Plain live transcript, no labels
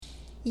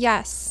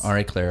Yes. All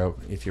right, Clara,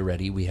 if you're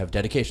ready, we have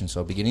dedication.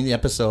 So beginning of the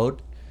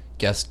episode,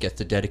 guests get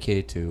to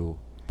dedicate to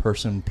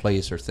person,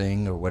 place, or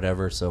thing, or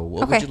whatever. So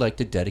what would you like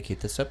to dedicate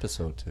this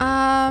episode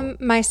to?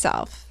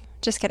 Myself.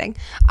 Just kidding.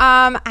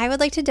 I would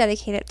like to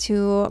dedicate it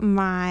to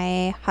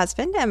my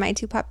husband and my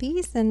 2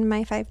 puppies and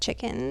my 5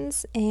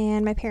 chickens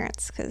and my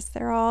parents because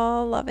they're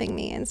all loving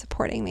me and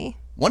supporting me.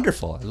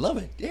 Wonderful. I love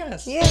it.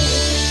 Yes. Yay.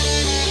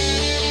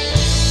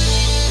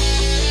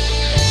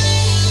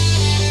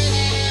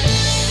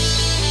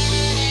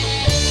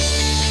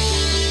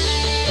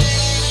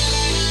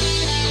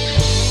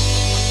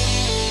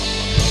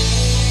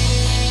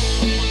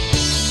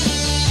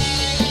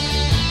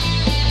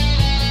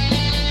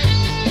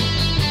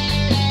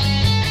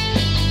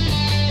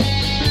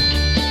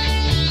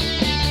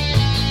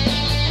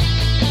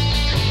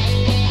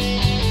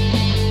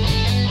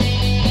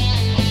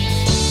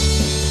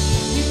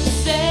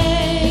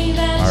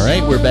 All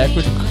right, we're back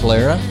with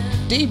Clara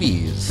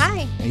Davies.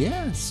 Hi.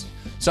 Yes.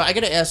 So I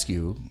got to ask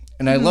you,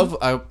 and I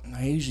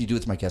usually do it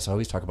with my guests. I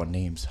always talk about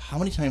names. How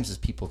many times has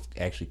people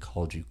actually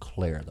called you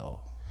Claire, though?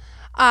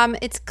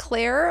 It's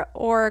Claire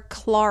or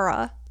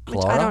Clara, which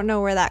I Clara? don't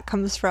know where that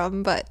comes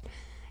from, but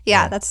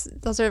yeah,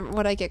 those are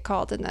what I get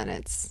called, and then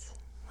it's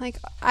like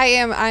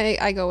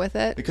I go with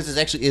it. Because it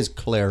actually is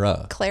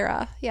Clara.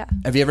 Clara, yeah.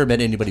 Have you ever met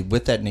anybody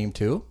with that name,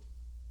 too?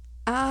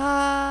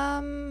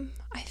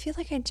 I feel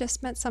like I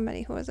just met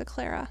somebody who was a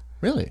Clara,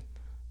 Really?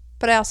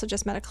 but I also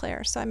just met a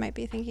Claire, so I might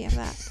be thinking of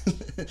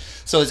that.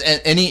 So has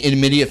any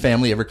immediate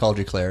family ever called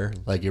you Claire?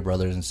 Like your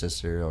brothers and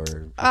sister or...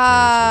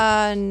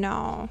 No.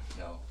 No,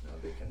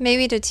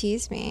 Maybe to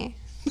tease me.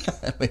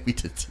 maybe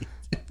to tease.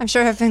 I'm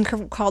sure I've been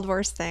called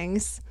worse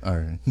things. All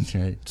right.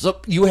 So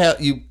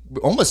you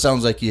almost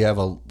sounds like you have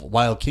a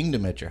wild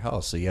kingdom at your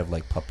house. So you have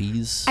like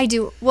puppies. I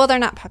do. Well, they're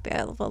not puppies.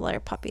 Well, they're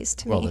puppies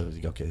to Well,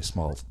 me. okay,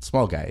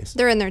 small guys.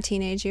 They're in their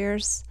teenage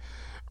years.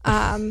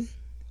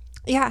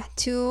 Yeah,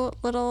 2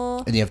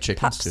 little And you have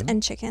chickens pups too.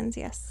 and chickens.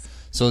 Yes.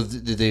 So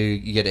did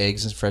you get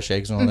eggs and fresh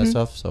eggs and all that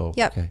stuff? So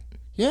Yep. okay,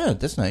 yeah,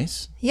 that's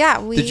nice. Yeah,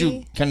 Did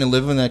you kind of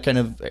live in that kind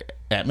of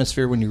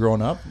atmosphere when you were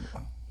growing up,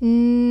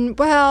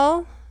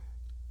 Well,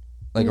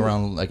 like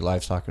around like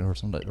livestock or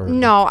something? Or,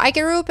 no. I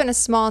grew up in a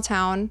small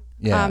town.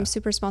 Yeah.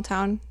 Super small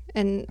town,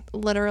 and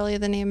literally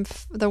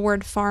the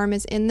word farm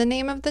is in the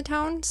name of the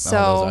town.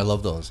 So I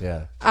love those.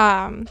 Yeah.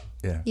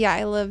 Yeah. yeah,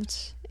 I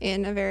lived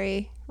in a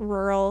very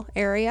rural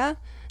area,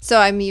 so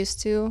I'm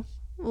used to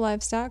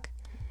livestock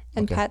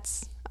and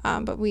pets.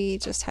 But we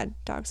just had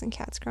dogs and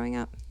cats growing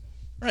up.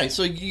 Right.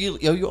 So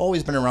you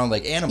always been around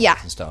like animals Yeah,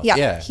 and stuff.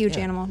 yeah, huge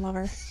animal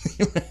lover.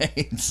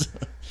 Right.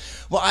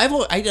 Well,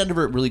 I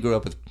never really grew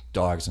up with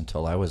dogs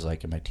until I was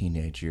like in my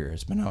teenage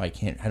years. But now I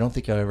don't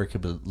think I ever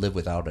could live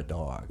without a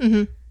dog.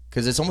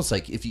 Because it's almost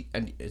like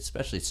and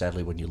especially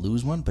sadly when you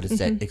lose one, but it's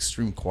that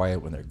extreme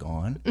quiet when they're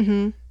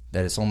gone.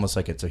 That it's almost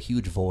like it's a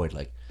huge void.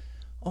 Like,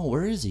 oh,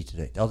 where is he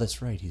today? Oh,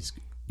 that's right. He's,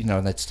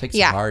 and that takes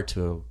it hard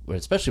to,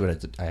 especially when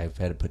I've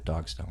had to put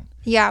dogs down.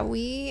 Yeah,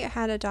 we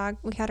had a dog.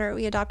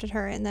 We adopted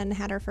her and then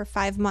had her for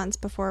 5 months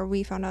before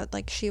we found out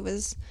like she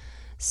was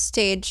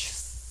stage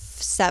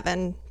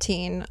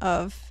 17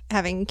 of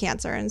having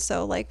cancer, and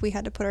so like we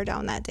had to put her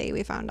down that day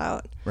we found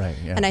out. Right.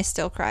 Yeah. And I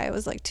still cry. It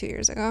was like 2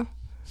 years ago.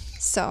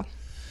 So.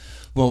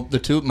 Well,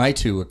 my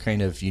two are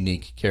kind of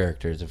unique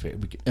characters.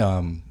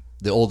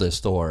 The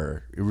oldest,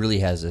 Thor, really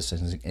has this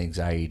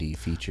anxiety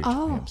feature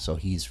to him. So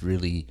he's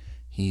really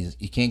he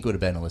can't go to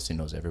bed unless he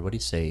knows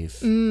everybody's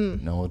safe,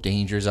 no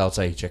dangers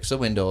outside. He checks the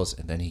windows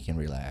and then he can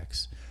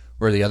relax.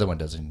 Where the other one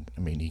doesn't. I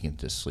mean, he can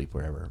just sleep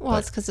wherever. Well,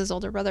 it's because his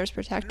older brother's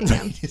protecting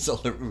him. His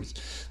older,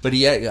 but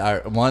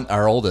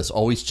our oldest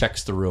always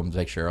checks the room to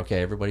make sure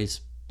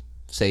everybody's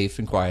safe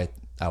and quiet.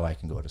 Now I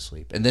can go to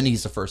sleep, and then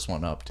he's the first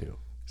one up too.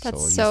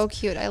 That's so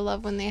cute. I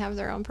love when they have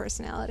their own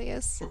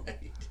personalities.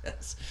 Right,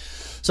 yes.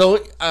 So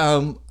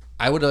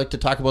I would like to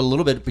talk about a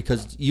little bit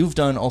because you've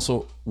done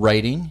also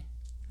writing,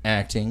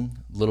 acting,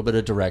 a little bit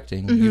of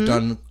directing. You've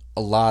done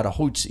a lot of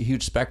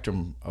huge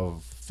spectrum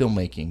of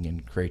filmmaking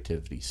and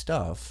creativity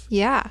stuff.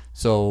 Yeah.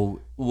 So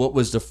what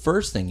was the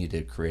first thing you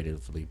did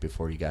creatively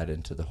before you got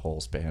into the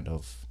whole span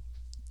of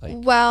like?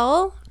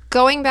 Well,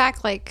 going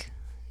back like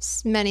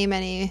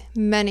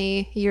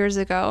many years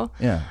ago.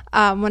 Yeah.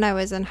 When I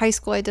was in high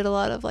school, I did a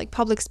lot of like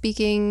public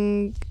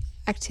speaking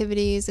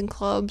activities and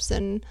clubs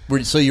and.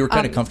 So you were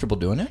kind of comfortable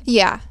doing it?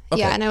 Yeah,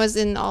 Okay. yeah, and I was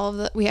in all of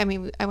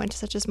the. I went to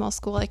such a small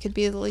school, I could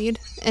be the lead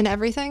in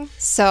everything.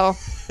 So,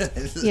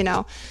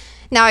 now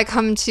I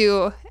come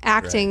to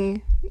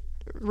acting,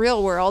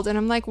 real world, and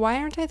I'm like, why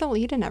aren't I the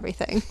lead in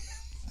everything?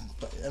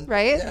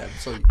 Right?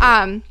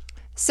 Yeah.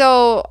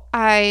 So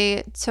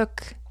I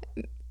took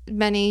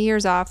many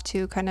years off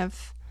to kind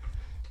of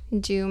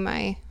do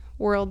my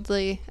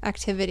worldly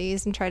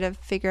activities and try to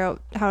figure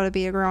out how to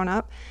be a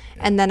grown-up.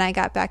 And then I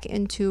got back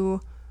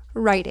into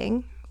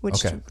writing,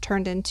 which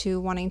turned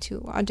into wanting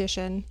to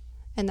audition,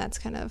 and that's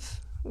kind of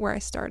where I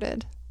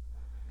started.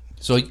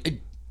 So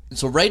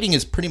writing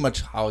is pretty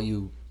much how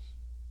you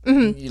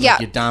Yeah.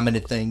 your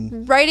dominant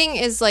thing. Writing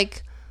is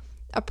like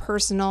a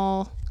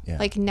personal,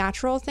 like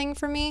natural thing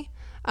for me.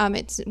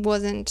 It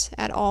wasn't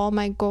at all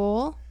my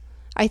goal.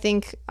 I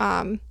think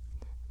when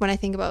I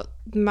think about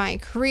my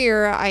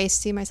career, I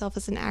see myself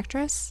as an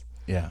actress.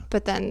 Yeah.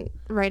 But then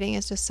writing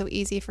is just so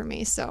easy for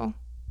me. So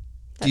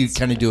Do you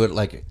kind of do it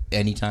like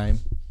anytime?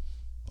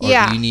 Or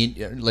Yeah. do you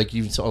need, like,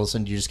 you all of a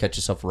sudden you just catch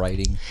yourself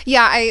writing?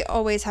 Yeah, I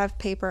always have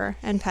paper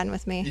and pen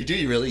with me. You do?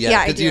 You really?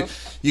 Yeah, I 'cause do.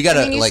 You got to,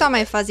 I mean, you like, saw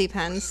my fuzzy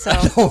pen, so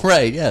oh,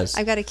 right, yes.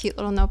 I've got a cute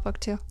little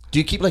notebook too. Do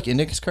you keep, like,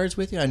 index cards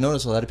with you? I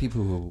notice a lot of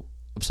people who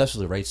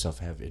obsessively write stuff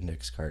have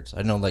index cards.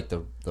 I know, like,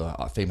 the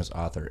famous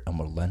author,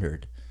 Elmer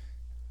Leonard,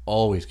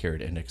 always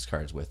carried index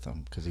cards with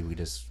him because he would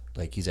just,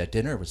 like, he's at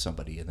dinner with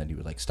somebody and then he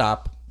would, like,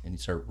 stop and he'd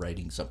start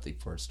writing something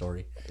for a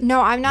story.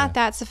 No, I'm not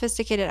that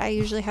sophisticated. I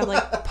usually have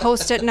like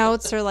Post-it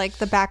notes or like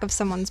the back of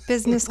someone's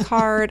business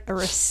card, a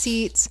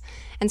receipt.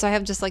 And so I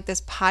have just like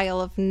this pile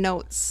of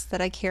notes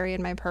that I carry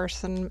in my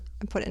purse and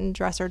put in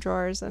dresser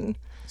drawers. And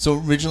So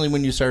originally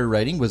when you started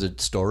writing, was it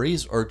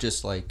stories or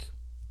just, like,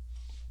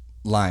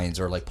 lines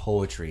or, like,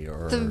 poetry?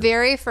 Or the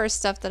very first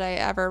stuff that I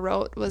ever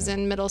wrote was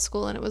in middle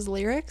school, and it was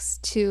lyrics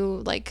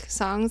to like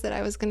songs that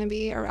I was going to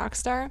be a rock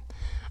star.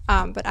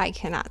 But I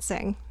cannot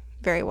sing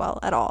very well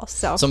at all.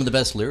 So Some of the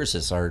best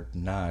lyricists are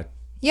not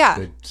yeah.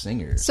 good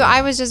singers. So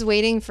I was just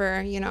waiting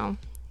for,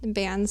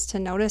 bands to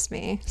notice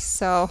me.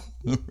 So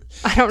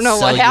I don't know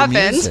Sell what your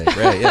happened. music,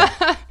 right,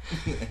 yeah.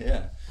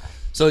 Yeah.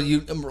 So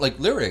you, like,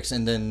 lyrics,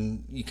 and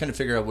then you kind of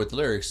figure out with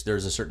lyrics,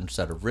 there's a certain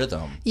set of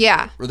rhythm.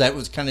 Yeah. Or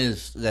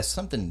that's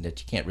something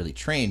that you can't really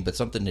train, but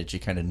something that you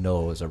kind of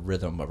know as a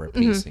rhythm or a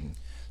pacing.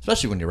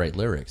 Especially when you write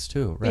lyrics,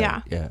 too, right?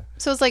 Yeah. Yeah.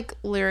 So it's like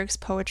lyrics,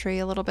 poetry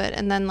a little bit,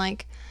 and then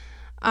like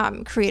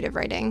creative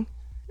writing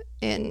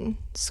in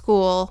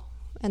school.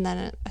 And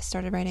then I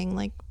started writing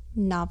like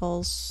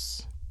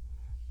novels,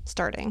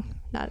 starting,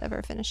 not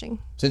ever finishing.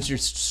 Since you're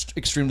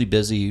extremely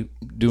busy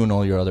doing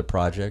all your other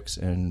projects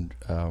and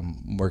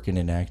working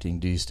in acting,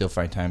 do you still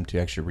find time to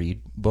actually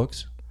read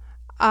books?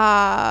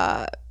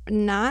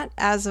 Not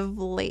as of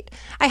late.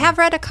 I have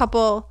read a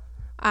couple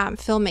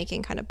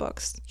filmmaking kind of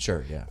books.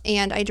 Sure, yeah.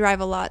 And I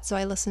drive a lot, so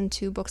I listen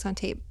to books on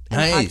tape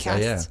and Nice.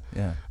 podcasts.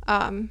 Yeah.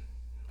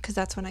 Because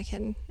that's when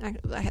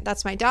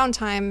that's my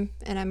downtime,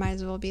 and I might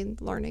as well be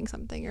learning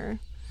something or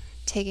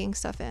taking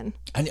stuff in.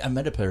 I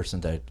met a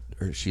person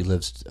she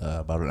lives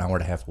about an hour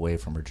and a half away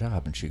from her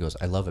job, and she goes,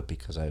 I love it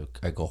because I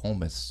go home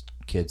with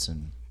kids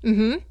and,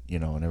 and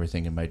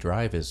everything, and my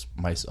drive is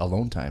my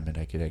alone time, and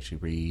I could actually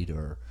read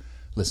or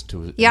listen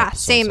to it. Yeah,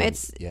 same.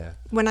 It's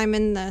when I'm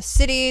in the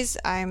cities,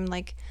 I'm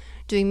like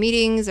doing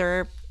meetings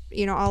or,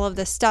 all of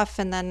this stuff,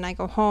 and then I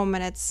go home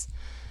and it's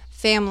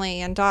family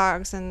and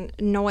dogs and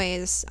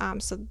noise.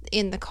 So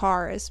in the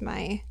car is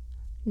my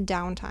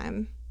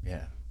downtime.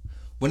 Yeah.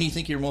 When do you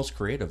think you're most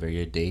creative? Are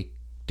you a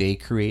day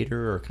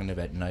creator or kind of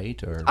at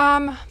night or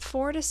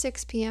 4 to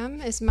 6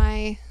 p.m. is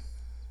my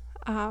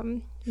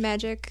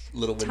magic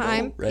little window,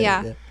 time. right?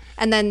 Yeah.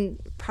 And then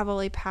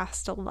probably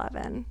past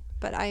 11.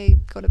 But I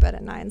go to bed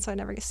at 9, so I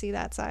never see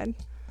that side.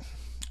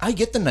 I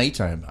get the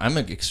nighttime. I'm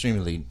an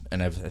extremely,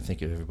 and I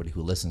think everybody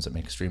who listens, I'm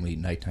an extremely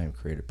nighttime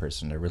creative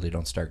person. I really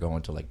don't start going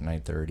until like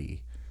 9:30.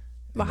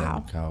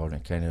 Wow.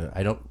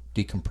 I don't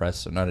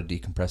decompress. I'm not a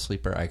decompressed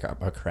sleeper.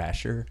 I'm a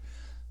crasher.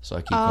 So I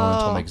keep going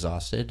until I'm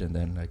exhausted, and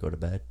then I go to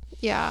bed.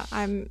 Yeah,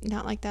 I'm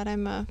not like that.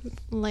 I'm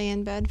lay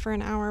in bed for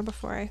an hour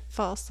before I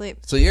fall asleep.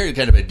 So you're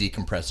kind of a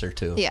decompressor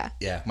too. Yeah.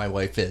 Yeah, my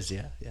wife is.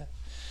 Yeah.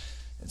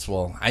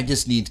 I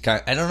just need,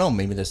 I don't know,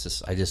 maybe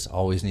I just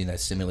always need that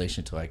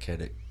stimulation until I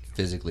get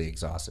physically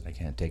exhausted. I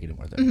can't take it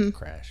anymore. Then I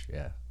crash.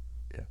 Yeah.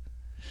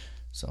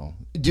 So,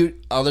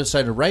 other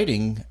side of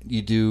writing,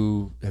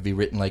 have you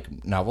written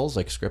like novels,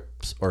 like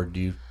scripts, or do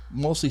you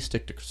mostly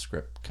stick to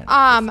script kind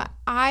of?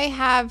 I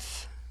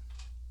have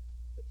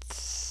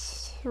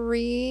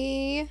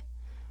 3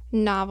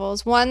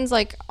 novels. One's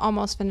like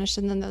almost finished,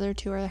 and then the other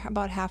 2 are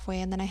about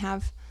halfway, and then I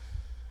have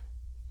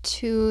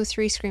 3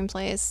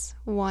 screenplays.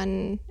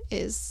 One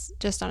is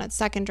just on its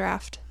second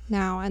draft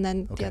now, and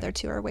then the other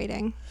 2 are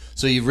waiting.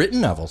 So you've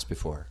written novels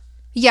before?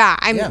 Yeah,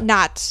 I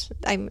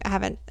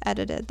haven't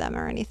edited them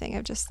or anything.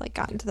 I've just like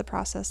gotten to the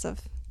process of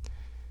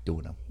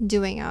doing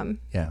them.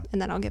 Yeah. And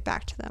then I'll get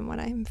back to them when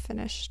I'm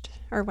finished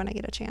or when I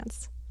get a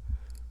chance.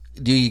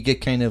 Do you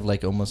get kind of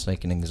like almost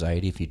like an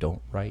anxiety if you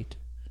don't write?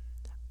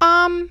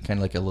 Kind of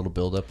like a little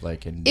buildup,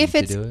 like if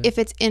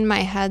it's in my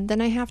head, then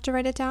I have to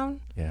write it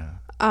down. Yeah.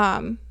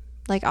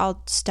 Like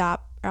I'll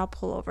stop or I'll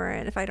pull over,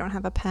 and if I don't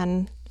have a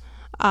pen,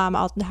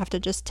 I'll have to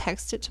just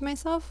text it to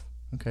myself.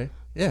 Okay.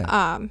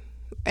 Yeah.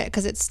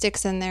 Because it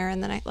sticks in there,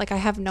 and then I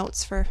have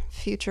notes for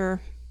future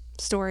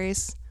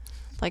stories,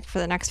 like for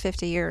the next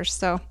 50 years.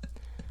 So.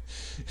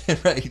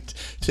 Right.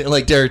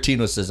 Like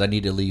Tarantino says, I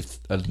need to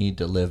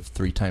live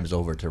 3 times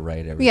over to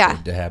write everything. Yeah.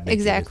 To have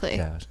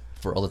exactly.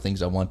 For all the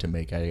things I want to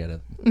make, I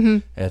gotta.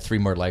 I have 3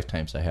 more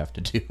lifetimes I have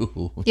to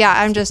do. Yeah,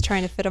 I'm just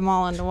trying to fit them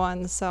all into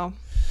one. So.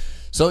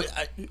 So,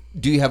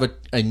 do you have what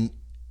I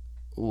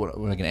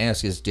can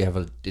ask is, do you have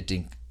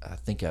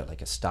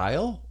like a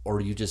style, or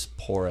do you just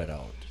pour it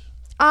out?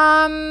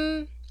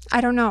 I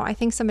don't know. I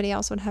think somebody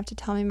else would have to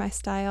tell me my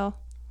style.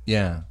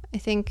 Yeah. I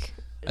think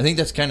I think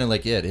that's kind of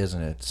like it,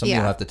 isn't it? Somebody Yeah.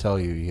 will have to tell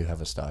you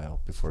have a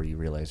style before you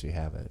realize you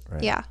have it,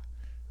 right? Yeah.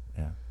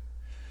 Yeah.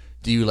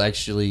 Do you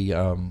actually,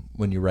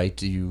 when you write,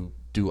 do you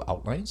do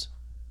outlines?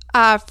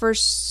 For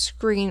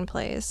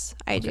screenplays,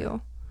 I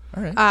do.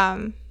 All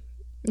right.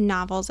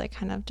 Novels, I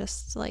kind of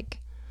just like,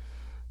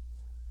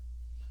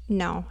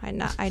 no,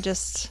 I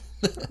just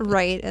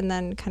write and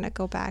then kind of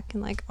go back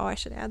and like, oh, I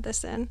should add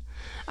this in.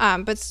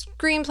 But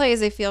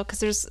screenplays, I feel, because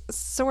there's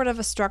sort of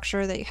a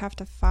structure that you have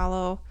to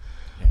follow,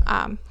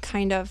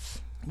 kind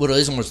of. Well, it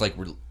is almost like,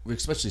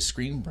 especially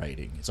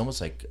screenwriting, it's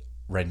almost like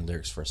writing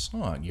lyrics for a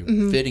song.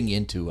 You're fitting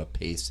into a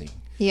pacing,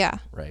 Yeah.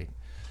 right?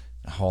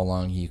 How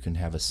long you can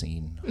have a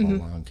scene, how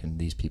long can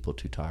these people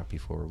two talk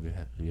before we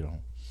have,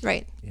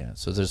 Right. Yeah,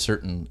 so there's a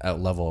certain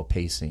level of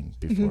pacing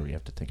before you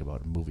have to think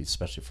about a movie,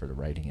 especially for the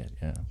writing it,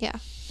 Yeah.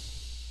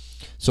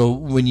 So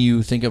when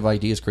you think of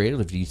ideas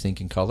creatively, do you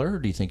think in color or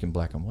do you think in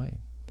black and white?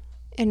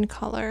 In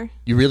color.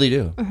 You really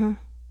do?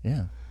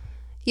 Yeah.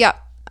 Yeah.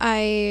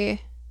 I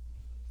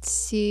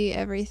see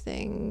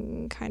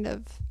everything kind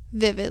of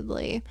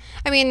vividly.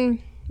 I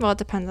mean, well, it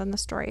depends on the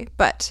story,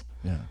 but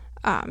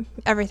Yeah.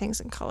 everything's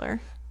in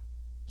color.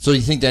 So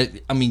you think that,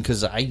 I mean,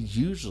 because I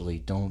usually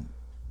don't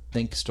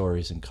think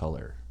stories in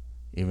color,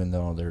 even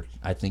though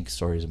I think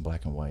stories in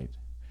black and white.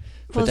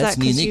 But Well, is that's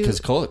that 'cause unique because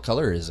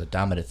color is a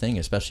dominant thing,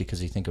 especially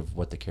because you think of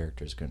what the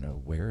character is going to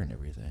wear and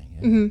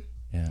everything.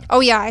 Yeah. Oh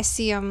yeah, I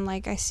see them.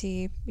 Like I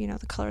see,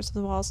 the colors of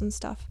the walls and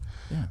stuff.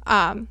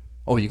 Yeah.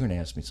 Oh, you're going to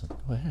ask me something.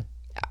 Go ahead.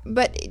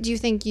 But do you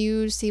think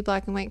you see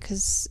black and white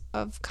because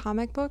of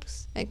comic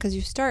books? Because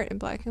you start in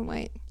black and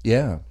white,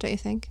 Yeah. don't you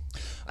think?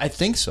 I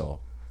think so.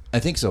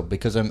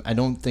 Because I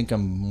don't think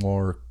I'm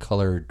more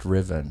color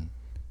driven,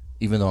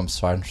 even though I'm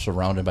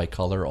surrounded by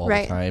color all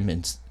Right. the time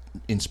and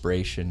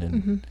inspiration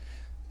and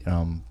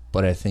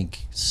but I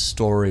think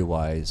story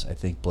wise, I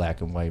think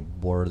black and white,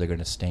 where they're going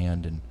to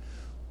stand and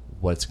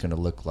what it's going to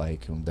look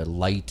like, and the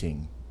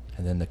lighting,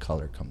 and then the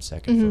color comes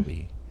second for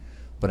me.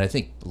 But I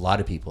think a lot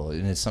of people,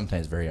 and it's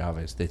sometimes very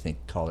obvious, they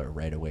think color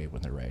right away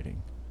when they're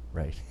writing,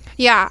 right?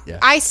 Yeah. Yeah.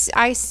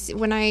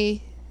 When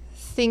I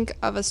think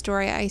of a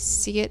story, I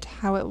see it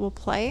how it will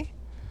play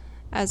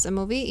as a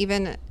movie.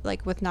 Even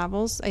like with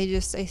novels, I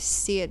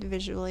see it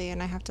visually,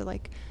 and I have to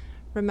like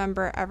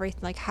remember everything,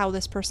 like how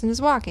this person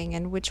is walking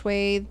and which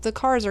way the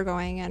cars are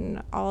going,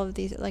 and all of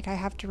these. Like I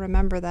have to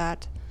remember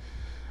that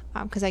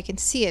because I can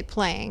see it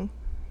playing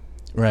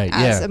Right.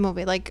 as Yeah. a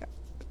movie. Like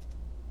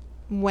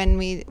when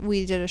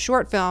we did a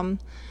short film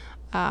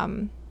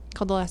called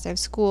The Last Day of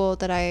School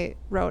that I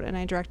wrote and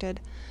I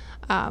directed.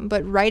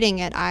 But writing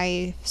it,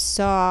 I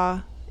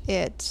saw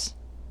it,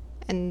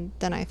 and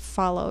then I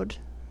followed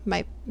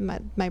my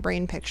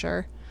brain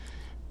picture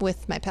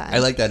with my pen. I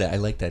like that. I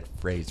like that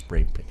phrase,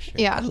 brain picture.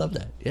 Yeah. I love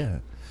that. Yeah.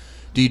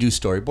 Do you do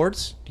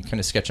storyboards? Do you kind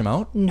of sketch them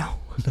out? No.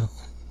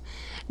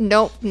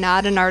 Nope,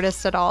 not an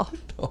artist at all.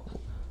 No.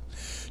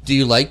 Do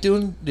you like to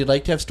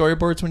have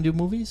storyboards when you do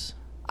movies?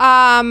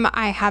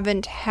 I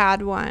haven't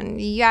had one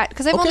yet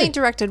because I've only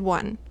directed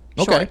one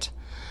short.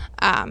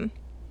 I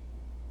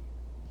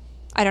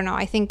don't know.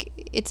 I think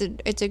it's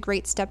a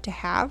great step to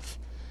have.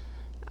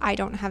 I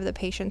don't have the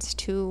patience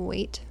to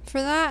wait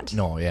for that.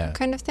 No, yeah.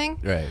 Kind of thing.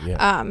 Right,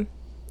 yeah.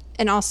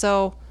 And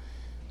also,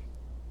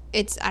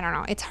 I don't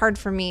know. It's hard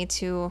for me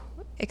to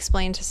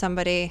explain to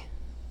somebody.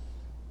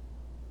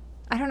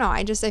 I don't know.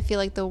 I feel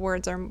like the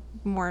words are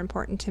more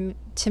important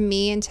to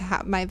me and to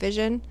have my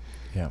vision.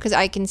 Yeah. Because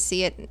I can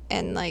see it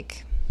and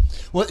like.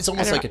 Well, it's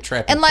almost like a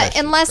trap.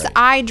 Unless right?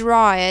 I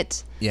draw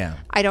it. Yeah.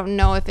 I don't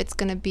know if it's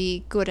going to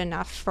be good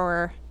enough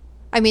for.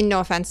 I mean, no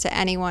offense to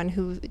anyone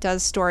who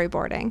does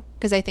storyboarding,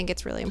 because I think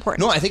it's really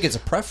important. No, I think it's a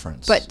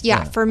preference. But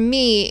yeah, for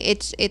me,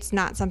 it's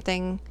not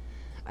something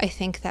I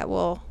think that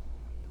will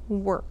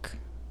work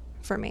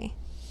for me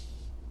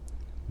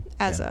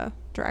as a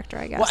director,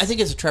 I guess. Well, I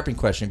think it's a trapping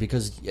question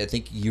because I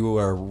think you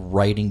are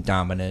writing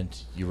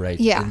dominant. You write,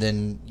 and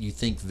then you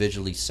think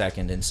visually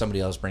second, and somebody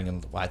else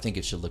bringing. Well, I think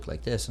it should look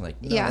like this, and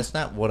like, no, that's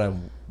not what I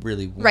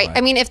really want. Right. I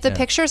mean, if the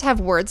pictures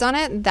have words on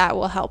it, that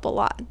will help a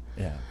lot.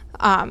 Yeah.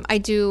 I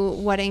do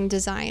wedding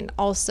design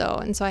also,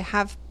 and so I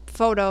have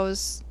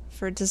photos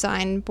for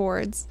design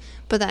boards,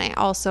 but then I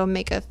also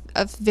make a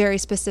very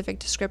specific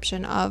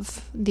description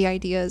of the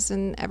ideas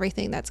and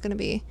everything that's going to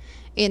be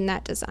in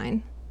that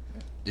design.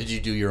 Did you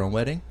do your own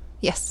wedding?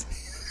 Yes,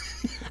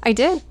 I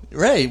did.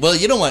 Right. Well,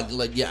 you don't want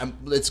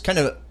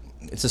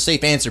it's a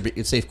safe answer, it's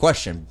a safe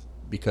question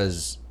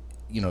because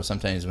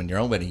sometimes when you're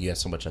own wedding, you have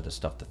so much other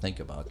stuff to think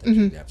about that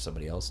you have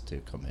somebody else to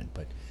come in,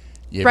 but.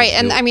 Right,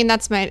 and I mean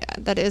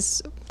that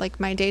is like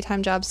my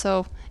daytime job.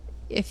 So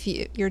if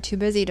you're too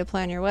busy to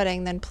plan your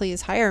wedding, then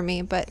please hire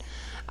me. But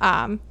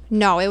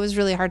no, it was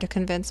really hard to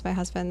convince my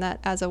husband that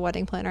as a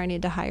wedding planner, I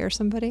need to hire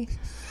somebody.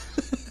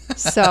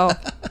 So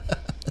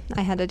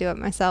I had to do it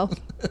myself.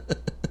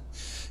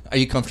 Are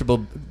you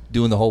comfortable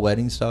doing the whole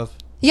wedding stuff?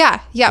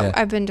 Yeah.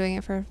 I've been doing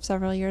it for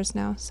several years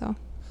now. So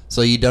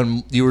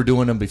you were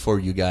doing them before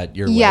you got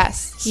your wedding.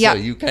 Yes. So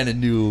you kind of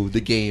knew the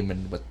game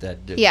and what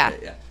that did. Yeah.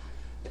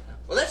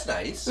 Well, that's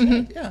nice.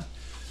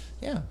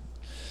 Yeah.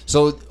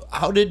 So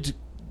how did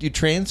you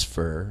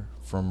transfer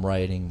from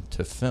writing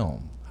to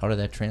film? How did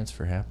that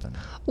transfer happen?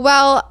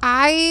 Well,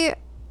 I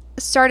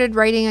started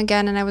writing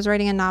again, and I was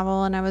writing a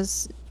novel, and I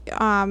was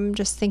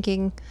just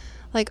thinking,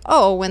 like,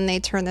 oh, when they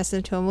turn this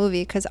into a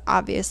movie, because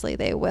obviously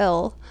they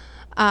will,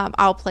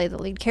 I'll play the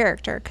lead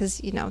character,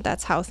 because,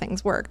 that's how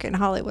things work in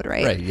Hollywood,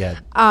 right? Right, yeah.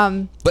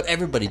 But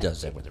everybody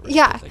does that with the rest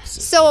Yeah. of things.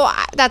 So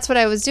that's what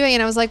I was doing,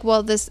 and I was like,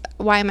 well,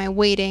 why am I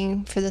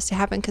waiting for this to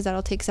happen? Because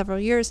that'll take several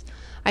years.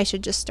 I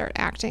should just start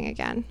acting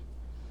again.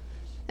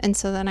 And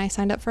so then I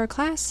signed up for a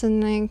class,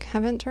 and I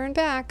haven't turned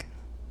back.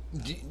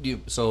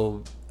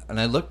 And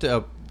I looked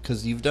up,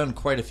 because you've done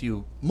quite a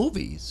few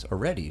movies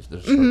already,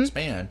 the short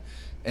span,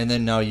 and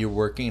then now you're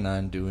working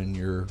on doing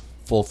your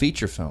full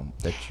feature film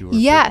that you were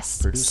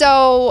producing.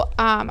 So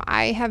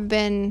I have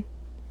been,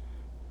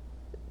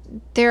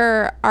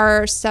 there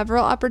are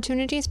several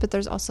opportunities, but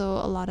there's also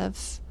a lot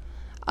of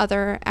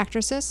other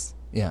actresses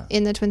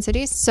in the Twin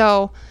Cities.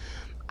 So,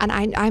 and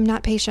I'm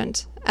not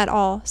patient at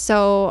all.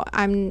 So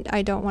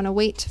I don't want to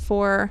wait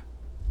for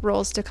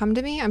roles to come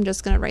to me. I'm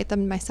just going to write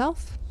them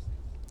myself.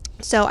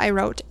 So I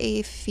wrote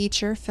a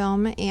feature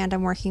film, and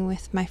I'm working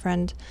with my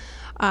friend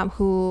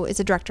who is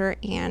a director,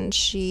 and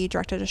she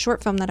directed a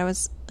short film that I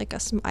was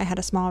I had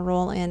a small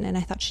role in, and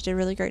I thought she did a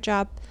really great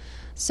job.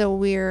 So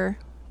we're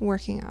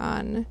working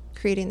on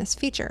creating this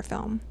feature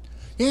film.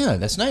 Yeah,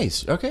 that's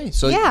nice. Okay,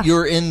 so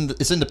you're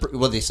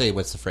they say,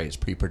 what's the phrase?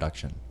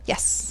 Pre-production.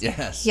 Yes.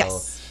 Yes.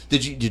 Yes.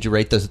 Did you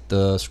write the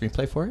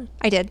screenplay for it?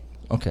 I did.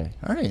 Okay,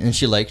 all right, and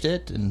she liked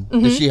it, and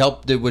did she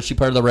help? Was she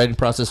part of the writing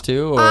process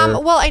too?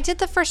 Or? Well, I did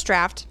the first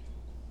draft.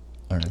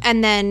 All right.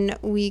 And then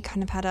we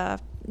kind of had a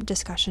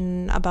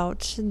discussion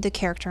about the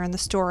character and the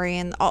story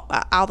and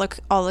all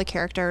the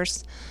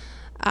characters,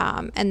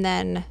 and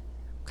then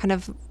kind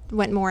of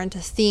went more into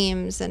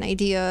themes and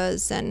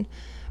ideas and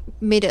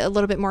made it a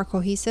little bit more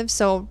cohesive.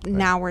 So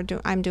now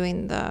I'm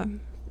doing the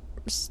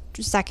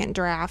second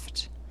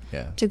draft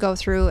to go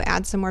through,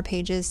 add some more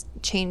pages,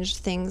 change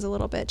things a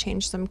little bit,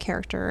 change some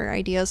character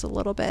ideas a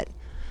little bit.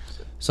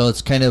 So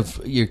it's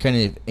you're kind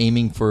of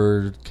aiming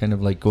for kind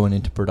of like going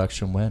into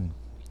production when?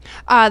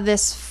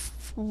 This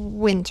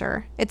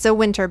winter. It's a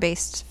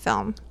winter-based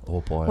film.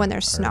 Oh boy! When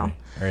there's snow.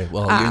 All right.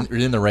 Well, you're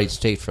in the right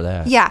state for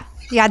that. Yeah,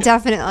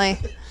 definitely.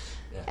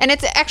 And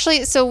it's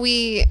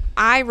actually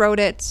I wrote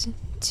it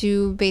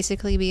to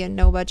basically be a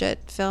no-budget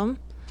film.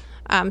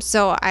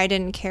 So I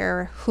didn't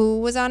care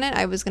who was on it.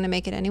 I was going to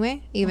make it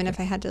anyway, even if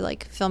I had to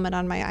film it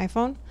on my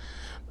iPhone.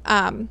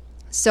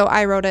 So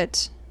I wrote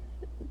it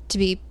to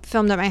be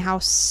filmed at my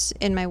house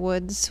in my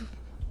woods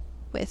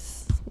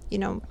with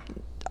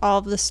all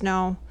of the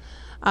snow.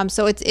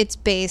 So it's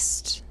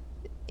based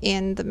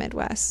in the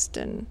Midwest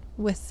and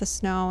with the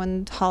snow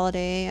and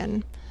holiday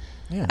and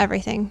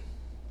everything.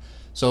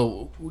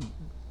 So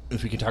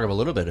if we can talk a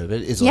little bit of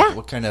it,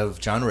 what kind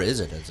of genre is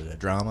it? Is it a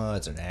drama?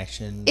 Is it an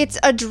action? It's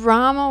a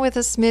drama with a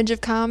smidge of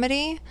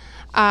comedy,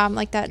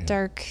 like that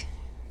dark,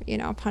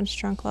 Punch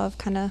Drunk Love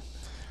kind of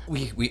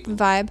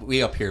vibe.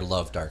 We up here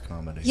love dark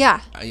comedy.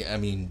 Yeah. I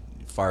mean,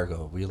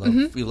 Fargo. We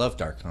love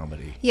dark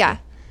comedy. Yeah.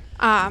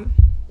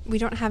 We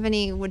don't have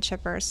any wood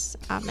chippers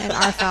in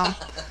our film.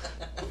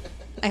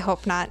 I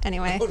hope not.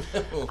 Anyway,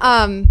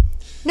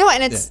 no,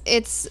 and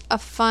it's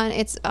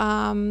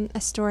a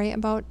story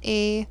about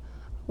a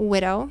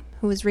widow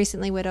who was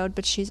recently widowed,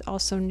 but she's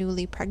also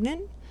newly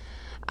pregnant,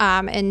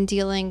 and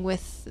dealing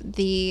with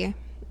the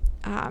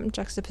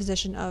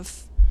juxtaposition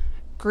of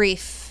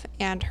grief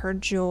and her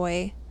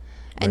joy,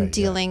 and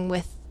dealing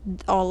with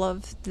all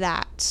of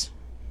that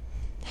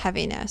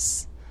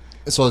heaviness.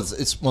 So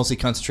it's mostly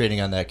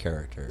concentrating on that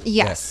character.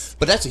 Yes. Yeah.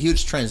 But that's a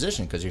huge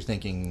transition because you're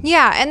thinking...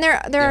 Yeah, and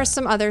there are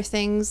some other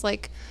things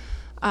like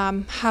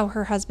how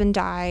her husband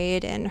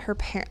died and her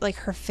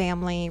her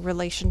family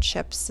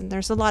relationships, and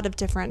there's a lot of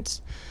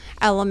different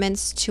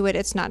elements to it.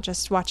 It's not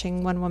just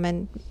watching one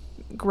woman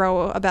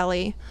grow a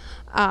belly,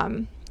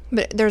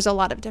 but there's a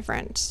lot of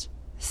different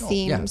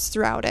themes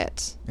throughout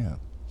it. Yeah.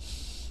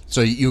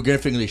 So you're going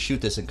to shoot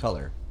this in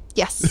color?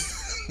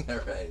 Yes. All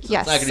right. So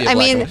yes. It's not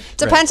gonna be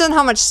depends on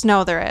how much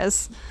snow there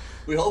is.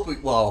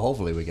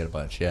 Hopefully we get a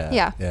bunch.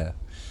 Yeah. Yeah.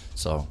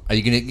 So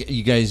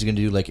you guys gonna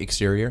do like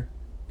exterior,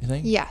 you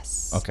think?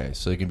 Yes. Okay,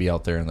 so you can be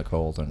out there in the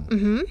cold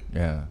and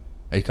yeah.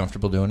 Are you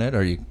comfortable doing it?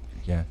 Or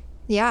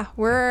Yeah,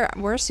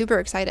 we're super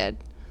excited.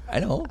 I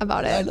know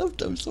about it. I love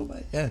them so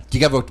much. Yeah. Do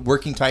you have a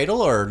working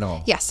title or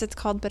no? Yes, it's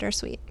called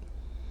Bittersweet.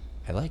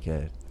 I like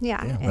it.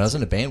 Yeah. When I was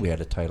in a band, we had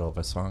a title of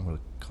a song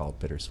called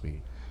Bittersweet.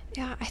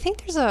 Yeah, I think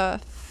there's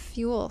a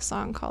Fuel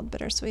song called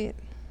Bittersweet.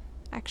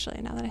 Actually,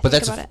 now that I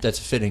think about it, that's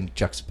a fitting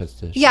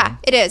juxtaposition. Yeah,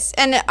 it is.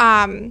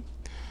 And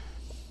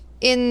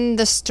in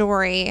the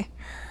story,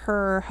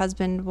 her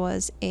husband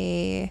was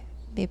a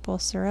maple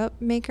syrup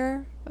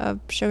maker, a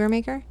sugar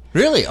maker.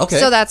 Really? Okay.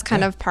 So that's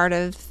kind of part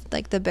of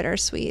the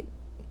bittersweet,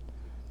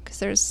 because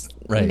there's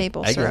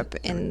maple syrup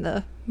in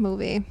the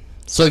movie.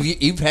 So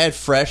you've had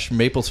fresh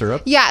maple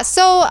syrup? Yeah.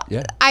 So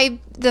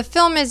the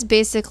film is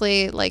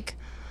basically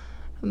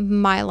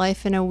my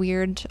life in a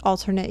weird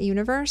alternate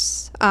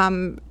universe.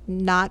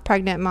 Not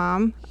pregnant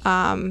mom.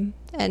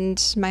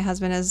 And my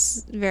husband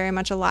is very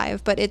much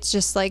alive, but it's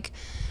just like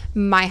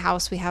my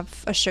house. We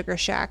have a sugar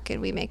shack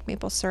and we make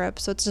maple syrup.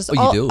 So it's just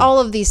all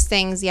of these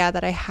things,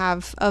 that I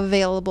have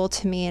available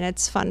to me, and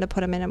it's fun to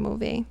put them in a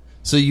movie.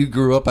 So you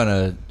grew up on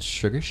a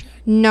sugar shack?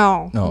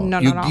 No.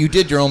 You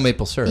did your own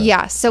maple syrup?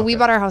 Yeah. So we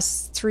bought our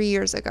house 3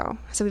 years ago.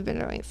 So we've been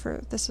doing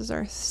it this is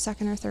our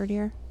second or third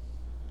year.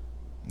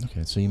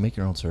 Okay, so you make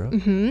your own syrup?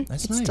 Mm-hmm.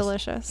 That's it's nice.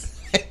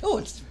 Delicious. I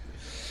know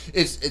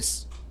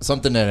it's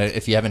something that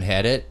if you haven't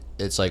had it,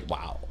 it's like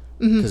wow,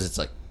 because it's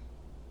like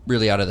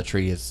really out of the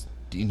tree. It's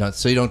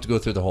so you don't have to go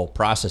through the whole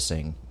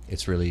processing.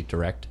 It's really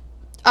direct.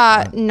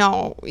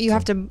 No, you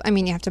have to. I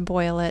mean, you have to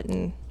boil it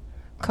and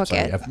cook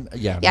it.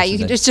 Yeah. You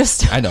can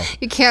just. I know.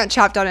 You can't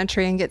chop down a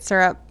tree and get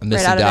syrup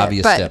right out of it.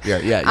 Obvious step.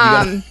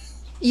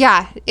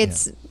 Yeah.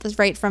 It's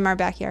right from our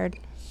backyard.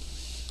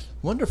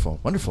 Wonderful.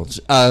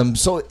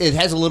 So it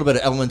has a little bit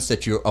of elements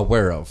that you're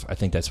aware of. I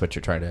think that's what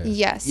you're trying to...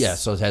 Yes. Yeah,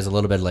 so it has a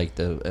little bit like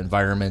the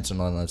environments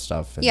and all that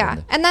stuff.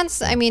 And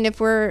that's, I mean,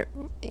 if we're,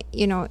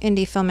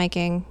 indie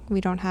filmmaking,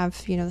 we don't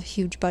have, the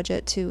huge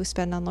budget to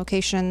spend on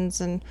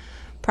locations and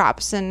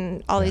props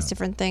and all these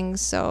different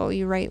things. So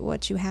you write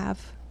what you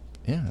have.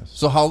 Yeah.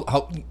 So how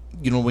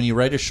when you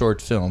write a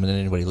short film, and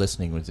anybody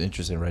listening was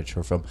interested in writing a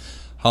short film,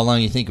 how long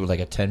do you think it was,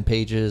 like a 10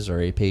 pages or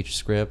 8-page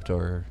script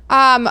or...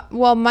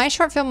 Well, my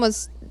short film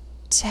was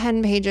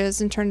 10 pages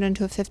and turned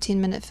into a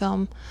 15-minute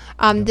film.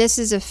 This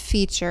is a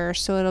feature,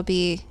 so it'll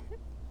be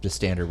the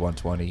standard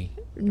 120,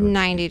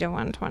 90 to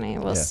 120.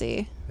 We'll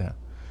see. Yeah.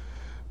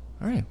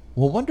 All right.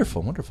 Well,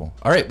 wonderful.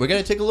 All right, we're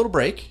gonna take a little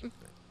break,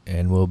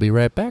 and we'll be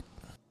right back.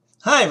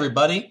 Hi,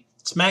 everybody.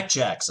 It's Mac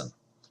Jackson,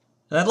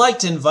 and I'd like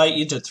to invite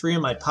you to 3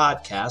 of my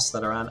podcasts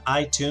that are on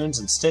iTunes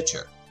and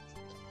Stitcher.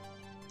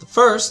 The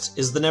first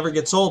is the Never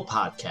Gets Old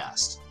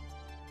podcast.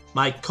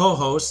 My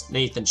co-host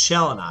Nathan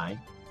Shell and I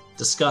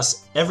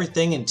discuss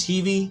everything in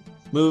TV,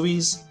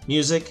 movies,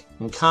 music,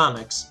 and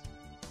comics,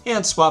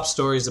 and swap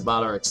stories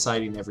about our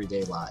exciting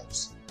everyday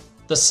lives.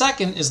 The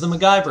second is the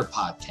MacGyver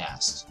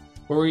podcast,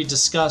 where we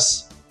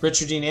discuss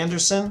Richard Dean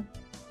Anderson,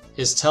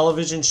 his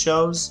television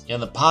shows, and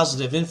the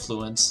positive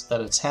influence that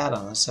it's had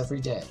on us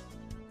every day.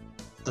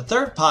 The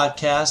third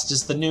podcast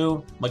is the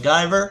new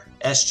MacGyver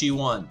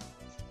SG-1,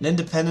 an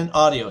independent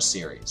audio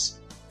series,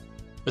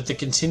 with the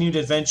continued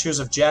adventures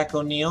of Jack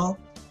O'Neill,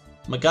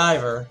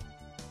 MacGyver,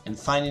 and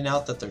finding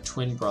out that they're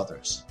twin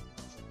brothers.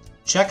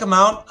 Check them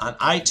out on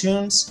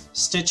iTunes,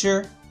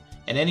 Stitcher,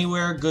 and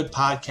anywhere good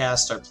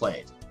podcasts are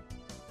played.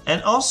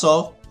 And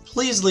also,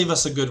 please leave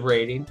us a good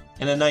rating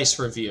and a nice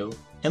review,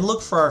 and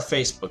look for our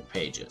Facebook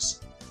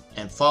pages.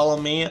 And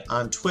follow me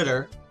on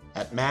Twitter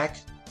at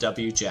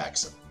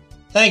MacWJackson.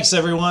 Thanks,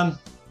 everyone.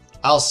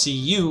 I'll see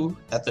you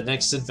at the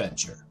next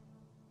adventure.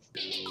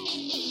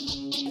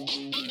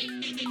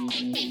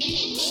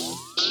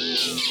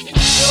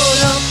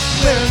 Showed up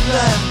wearing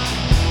black.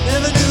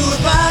 Never knew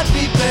if I'd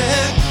be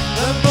back.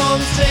 Up on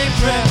the same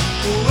track,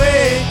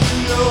 way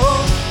too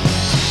low.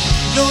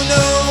 Don't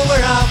know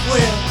where I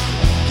went.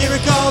 Can't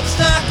recall the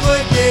start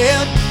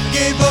again.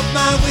 Gave up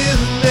my will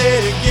and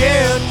let it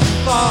get too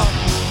far.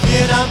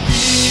 And I'm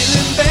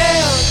feeling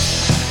bad.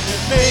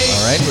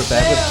 All right, we're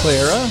back with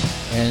Clara.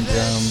 And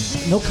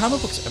no comic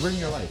books ever in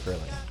your life, really?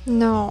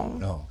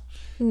 No,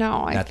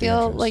 I Not the feel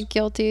interest. like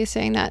guilty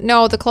saying that.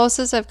 No, the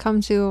closest I've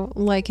come to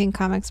liking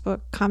comic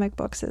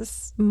books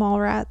is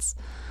Mallrats,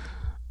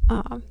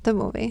 the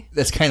movie.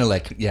 That's kind of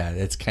like,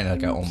 it's kind of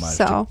like a homage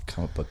to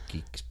comic book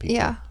geeks people.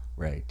 Yeah.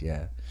 Right,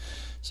 yeah.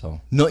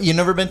 So, no, you've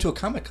never been to a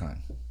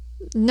Comic-Con?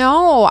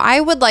 No, I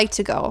would like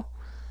to go.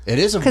 It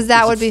is because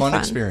that would be fun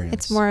fun. experience.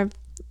 It's more,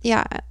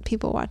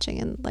 people watching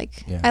and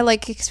I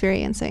like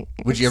experiencing.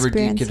 Would you ever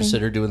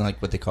consider doing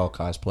like what they call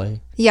cosplay?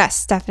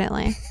 Yes,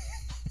 definitely.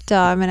 Duh,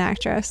 I'm an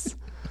actress.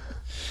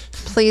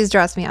 Please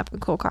dress me up in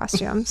cool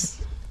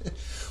costumes.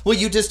 Well,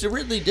 you just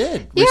really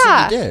did.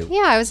 Yeah, Recently did.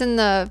 yeah. I was in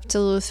the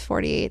Duluth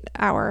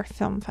 48-hour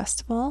film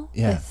festival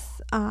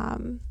with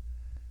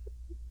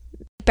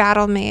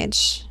Battle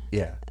Mage.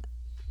 Yeah.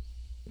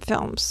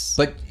 Films.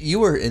 But you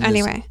were in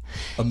this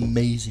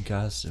amazing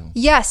costume.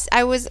 Yes,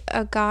 I was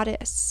a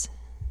goddess.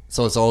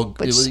 So it's all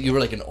you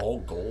were like an all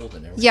gold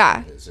and everything.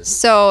 Yeah.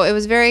 So it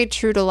was very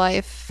true to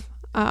life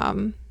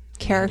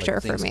character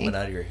like for me. Coming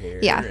out of your hair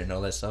and all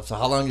that stuff. So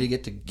how long did you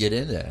get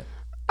into that?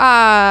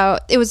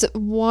 It was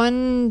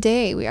one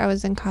day. I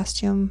was in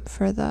costume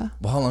for the.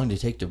 Well, how long did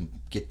it take to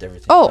get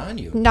everything on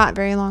you? Not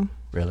very long.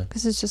 Really?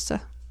 Because it's just a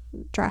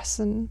dress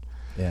and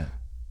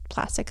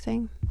plastic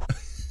thing.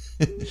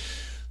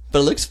 But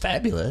it looks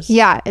fabulous.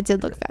 Yeah, it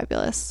did look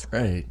fabulous.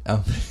 Right.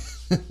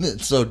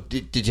 So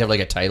did you have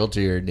like a title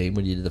to your name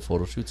when you did the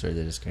photo shoots, or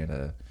they just kind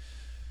of...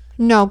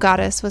 No,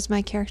 Goddess was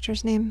my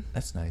character's name.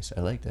 That's nice.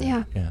 I like that.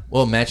 Yeah.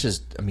 Well, it matches,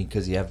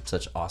 because you have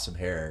such awesome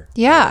hair.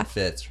 Yeah. It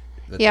fits.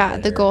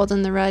 The gold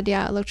and the red.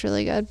 Yeah, it looked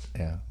really good.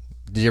 Yeah.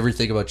 Did you ever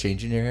think about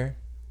changing your hair?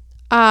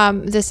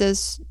 This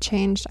is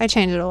changed. I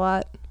changed it a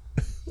lot.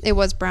 It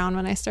was brown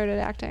when I started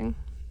acting.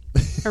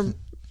 Or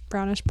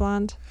brownish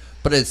blonde.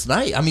 But it's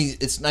nice. I mean,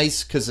 it's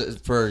nice because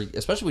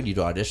especially when you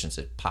do auditions,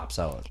 it pops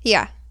out.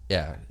 Yeah.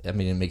 Yeah, I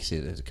mean, it makes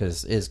it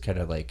because it is kind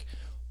of like,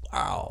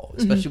 wow.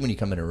 Especially when you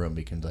come in a room,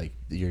 you can like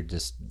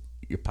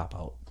you pop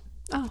out.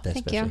 Oh,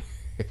 thank you.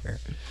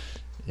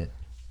 Yeah.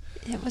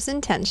 It was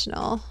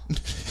intentional.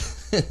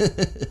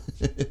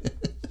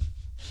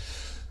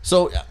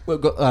 So,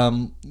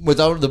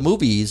 without the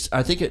movies,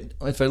 I think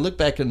if I look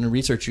back in the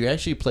research, you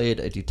actually played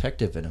a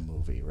detective in a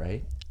movie,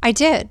 right? I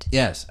did.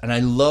 Yes, and I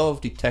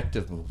love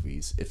detective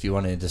movies. If you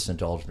want to just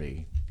indulge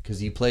me,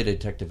 because you played a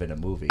detective in a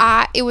movie.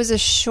 It was a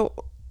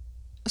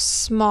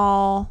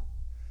small,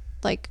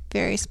 like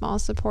very small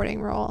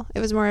supporting role.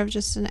 It was more of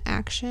just an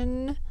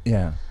action.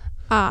 Yeah.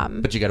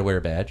 But you got to wear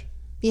a badge.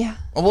 Yeah.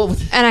 Oh, well,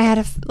 And I had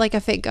a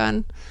fake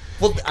gun.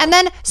 well, And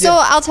then,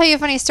 I'll tell you a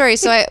funny story.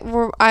 So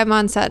I'm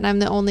on set and I'm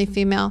the only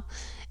female,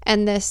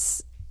 and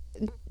this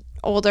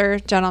older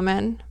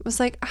gentleman was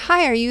like,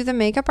 "Hi, are you the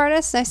makeup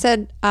artist?" And I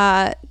said,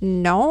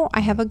 "No,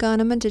 I have a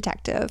gun. I'm a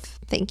detective.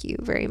 Thank you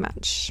very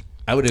much."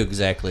 I would do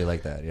exactly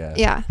like that. Yeah.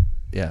 Yeah.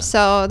 Yeah.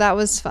 So that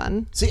was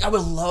fun. See, I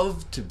would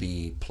love to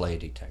play a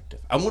detective.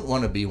 I wouldn't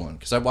want to be one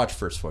because I watched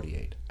First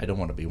 48. I don't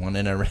want to be one,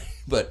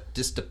 but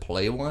just to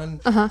play one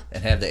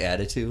and have the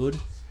attitude.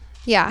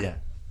 Yeah. Yeah,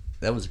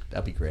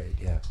 that'd be great.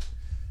 Yeah.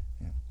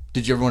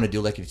 Did you ever want to do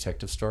like a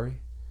detective story?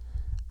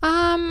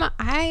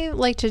 I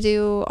like to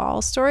do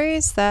all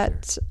stories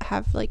that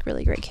have like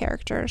really great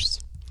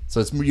characters. So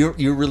it's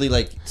you really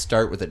like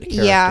start with a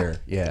character.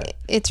 Yeah.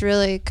 It's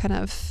really kind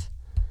of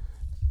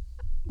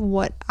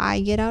what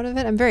I get out of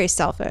it. I'm very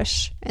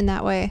selfish in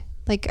that way.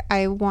 Like,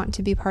 I want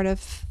to be part of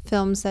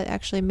films that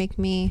actually make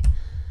me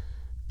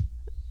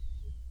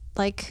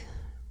like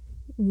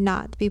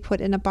not be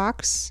put in a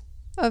box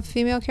of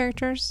female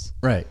characters.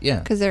 Right. Yeah.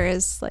 Because there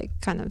is like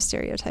kind of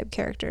stereotype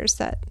characters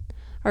that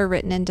are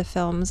written into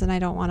films, and I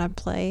don't want to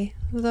play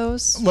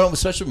those. Well,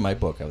 especially with my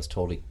book, I was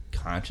totally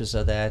conscious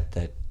of that.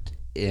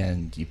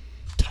 And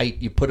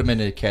you put them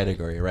in a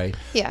category, right?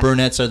 Yeah.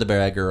 Brunettes are the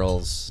bad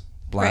girls.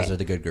 Blondes Right. are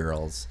the good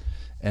girls.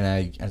 And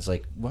I was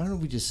like, why don't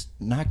we just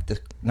knock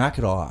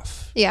it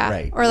off? Yeah.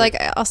 Right. Or like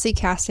I'll see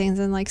castings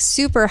and like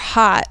super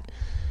hot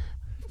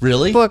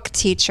Really? book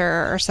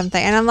teacher or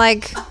something, and I'm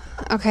like,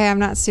 okay, I'm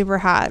not super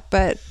hot,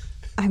 but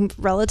I'm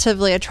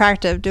relatively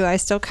attractive. Do I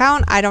still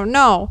count? I don't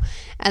know.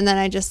 And then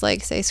I just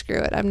like say, screw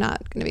it. I'm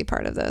not going to be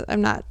part of the.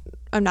 I'm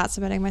not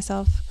submitting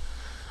myself.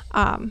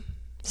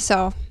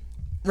 So.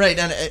 Right,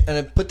 and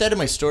I put that in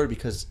my story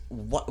because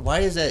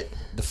why is that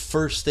the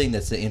first thing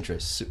that's the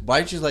interest?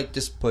 Why did you like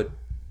just put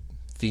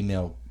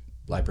female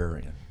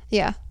librarian?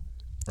 Yeah.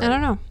 Right. I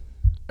don't know.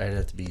 I'd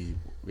have to be,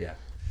 yeah.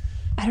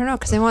 I don't know,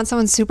 because I want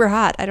someone super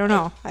hot. I don't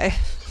know. I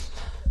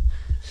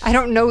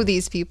don't know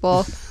these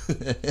people.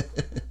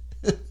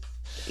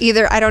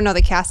 Either I don't know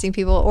the casting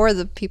people or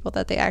the people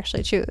that they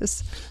actually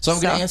choose. So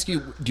I'm going to ask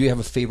you: do you have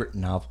a favorite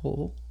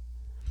novel?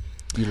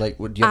 Do you have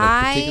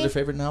a particular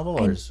favorite novel?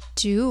 Or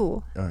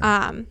Do.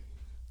 Right.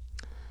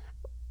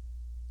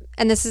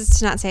 And this is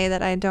to not say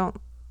that I don't.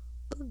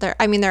 There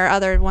are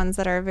other ones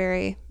that are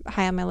very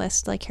high on my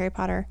list, like Harry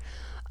Potter,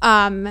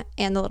 and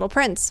The Little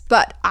Prince.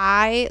 But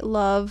I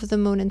love The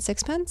Moon and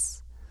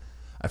Sixpence.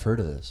 I've heard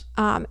of this.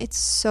 It's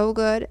so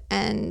good,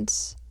 and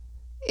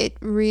it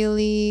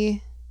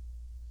really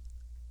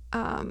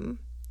kind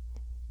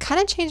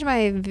of changed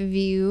my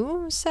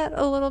view set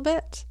a little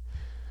bit,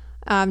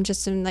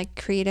 just in like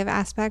creative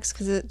aspects.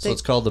 Because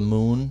It's called The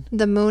Moon.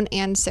 The Moon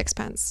and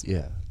Sixpence.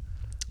 Yeah.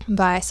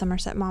 By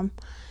Somerset Maugham,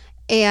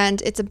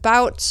 and it's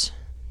about,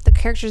 the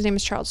character's name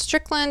is Charles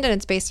Strickland, and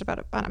it's based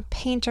on a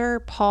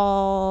painter,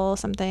 Paul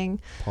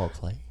something. Paul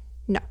Clay.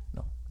 No.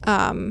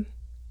 No.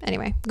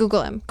 Anyway,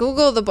 Google him.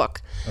 Google the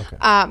book.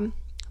 Okay.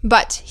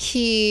 But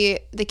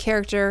the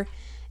character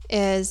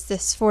is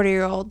this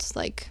 40-year-old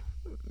like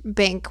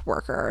bank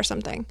worker or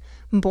something,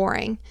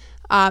 boring.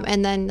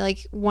 And then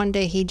like one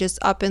day he just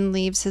up and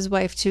leaves his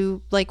wife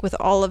to like with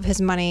all of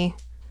his money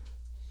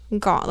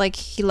gone. Like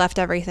he left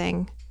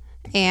everything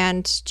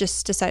and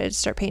just decided to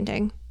start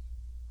painting.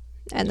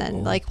 And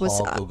then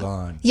was Paul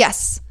Gauguin.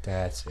 Yes.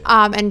 That's it.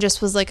 And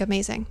just was like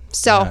amazing.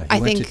 So Yeah, he I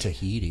went think to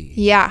Tahiti.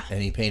 Yeah.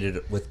 And he painted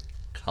it with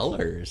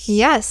colors.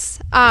 Yes.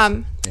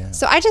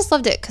 So I just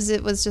loved it because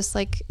it was just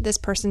like this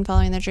person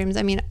following their dreams.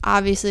 I mean,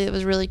 obviously it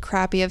was really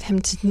crappy of him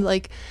to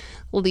like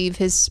leave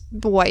his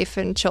wife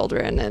and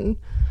children and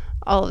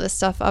all of this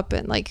stuff up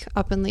and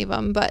leave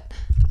them. But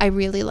I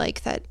really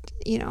like that,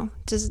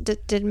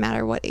 didn't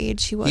matter what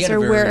age he was He had or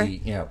where.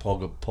 Yeah,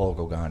 Paul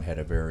Gauguin had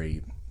a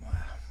very,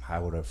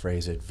 how would I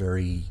phrase it,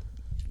 very,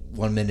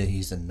 one minute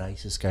he's the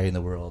nicest guy in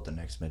the world, the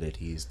next minute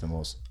he's the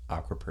most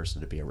awkward person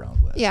to be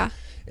around with. Yeah.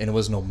 And it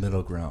was no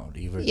middle ground.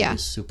 He Yeah.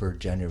 was super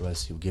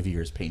generous. He would give you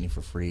his painting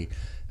for free,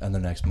 and the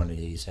next minute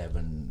he's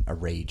having a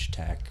rage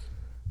attack.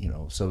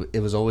 So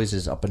it was always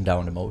his up and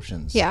down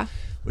emotions. Yeah.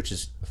 Which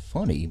is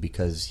funny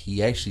because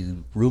he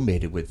actually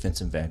roommated with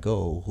Vincent van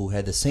Gogh, who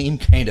had the same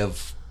kind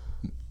of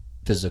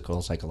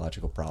physical,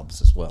 psychological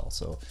problems as well.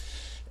 So,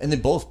 and they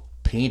both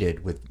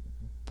painted with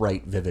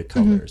bright, vivid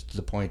colors to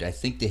the point I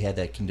think they had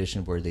that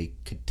condition where they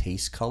could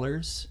taste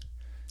colors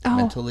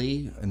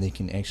mentally, and they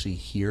can actually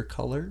hear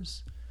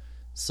colors.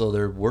 So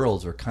their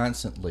worlds were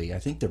constantly, I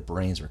think their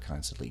brains were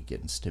constantly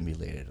getting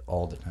stimulated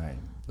all the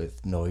time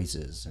with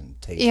noises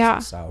and tastes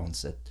and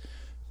sounds that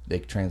they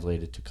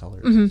translated to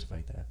colors and stuff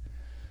like that.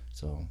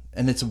 So,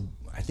 and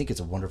I think it's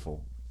a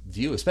wonderful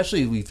view,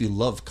 especially if you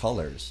love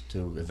colors,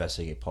 to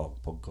investigate Paul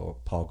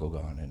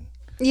Gauguin. And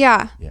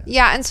Yeah.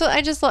 And so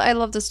I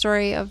love the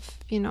story of,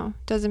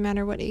 doesn't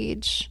matter what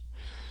age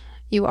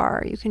you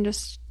are, you can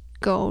just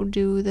go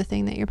do the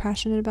thing that you're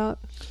passionate about.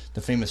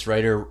 The famous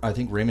writer, I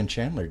think Raymond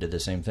Chandler, did the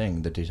same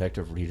thing. The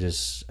detective,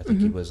 I think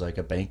he was like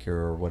a banker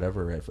or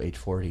whatever at age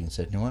 40 and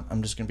said, you know what,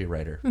 I'm just going to be a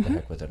writer. The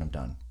heck with it, I'm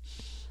done.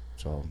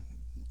 So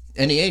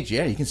any age,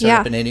 you can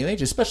start up at any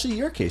age, especially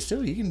your case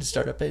too. You can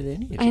start up at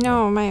any age. I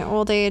know, my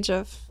old age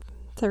of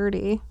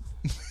 30.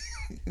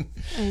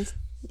 But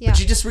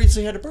you just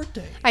recently had a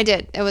birthday. I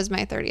did. It was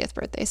my 30th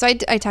birthday. So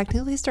I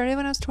technically started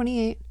when I was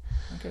 28.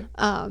 Okay.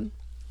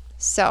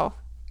 So,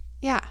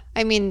 yeah.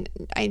 I mean,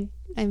 I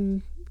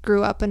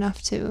grew up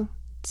enough to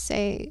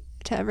say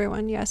to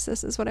everyone, yes,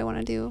 this is what I want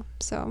to do.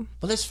 So.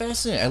 Well, that's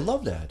fascinating. I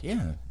love that.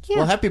 Yeah.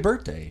 Well, happy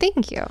birthday.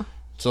 Thank you.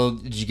 So,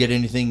 did you get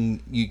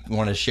anything you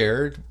want to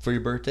share for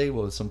your birthday?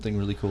 Was something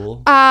really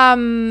cool?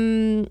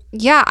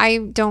 Yeah,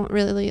 I don't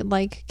really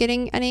like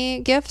getting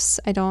any gifts.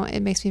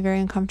 It makes me very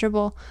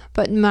uncomfortable.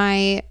 But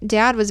my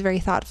dad was very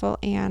thoughtful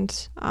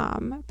and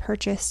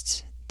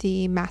purchased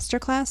the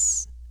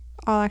Masterclass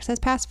All Access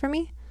Pass for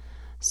me.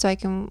 So I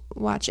can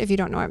watch, if you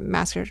don't know what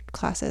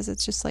Masterclass is,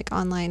 it's just like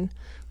online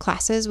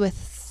classes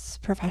with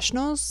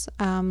professionals.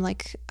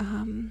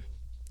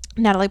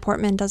 Natalie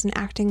Portman does an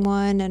acting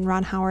one, and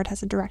Ron Howard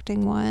has a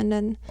directing one.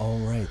 And oh,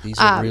 right. These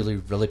are really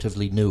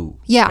relatively new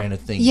kind of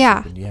things.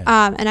 Yeah.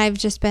 And I've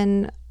just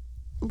been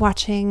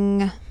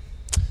watching.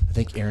 I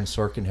think Aaron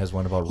Sorkin has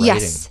one about writing.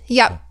 Yes.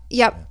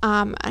 Yep.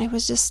 I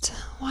was just,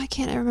 why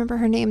can't I remember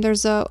her name?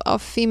 There's a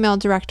female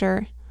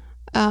director,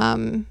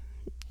 and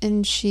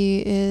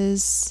she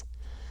is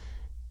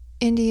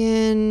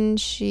Indian.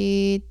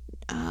 She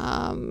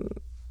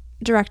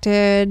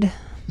directed.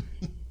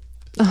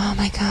 Oh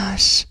my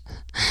gosh.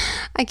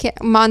 I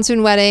can't.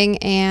 Monsoon Wedding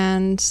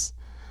and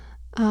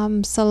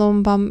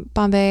Salome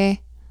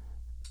Bombay.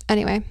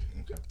 Anyway,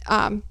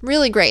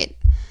 really great.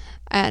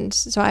 And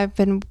so I've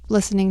been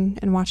listening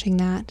and watching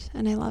that,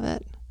 and I love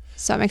it.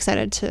 So I'm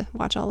excited to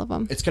watch all of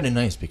them. It's kind of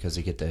nice because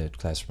you get the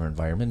classroom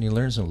environment and you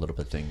learn some little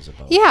bit of things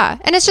about. Yeah,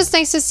 and it's just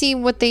nice to see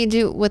what they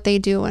do,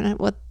 and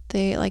what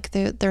they like,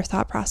 their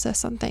thought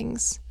process on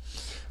things.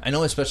 I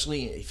know,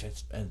 especially if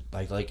it's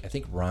like I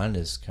think Ron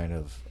is kind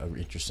of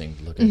interesting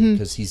to look at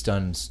because he's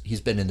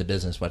been in the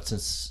business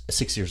since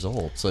 6 years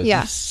old, so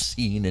he's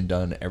seen and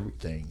done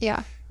everything.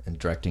 Yeah, and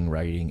directing,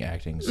 writing,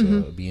 acting. So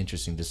it'd be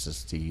interesting just to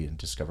see and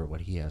discover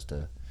what he has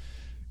to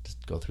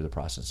go through the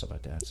process and stuff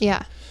like that. So,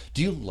 yeah.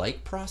 Do you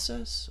like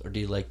process, or do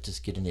you like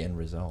just getting the end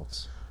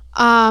results?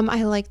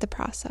 I like the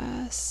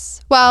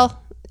process.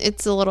 Well,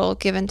 it's a little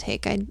give and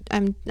take.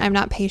 I'm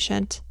not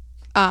patient.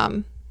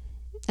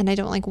 And I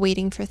don't like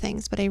waiting for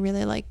things, but I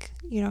really like,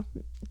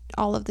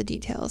 all of the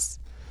details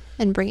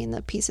and bringing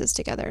the pieces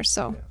together.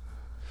 So,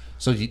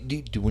 So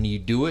when you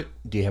do it,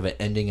 do you have an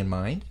ending in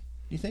mind, do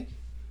you think?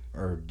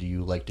 Or do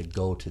you like to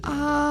go to the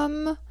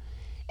ending?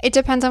 It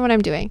depends on what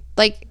I'm doing.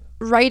 Like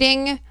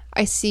writing,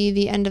 I see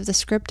the end of the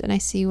script and I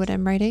see what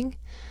I'm writing.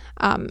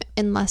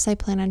 Unless I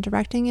plan on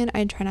directing it,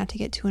 I try not to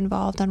get too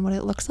involved on what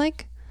it looks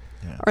like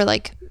or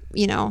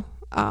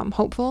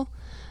hopeful.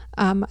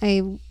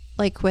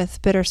 Like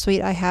with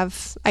Bittersweet, I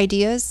have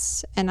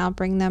ideas and I'll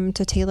bring them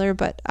to Taylor,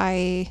 but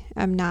I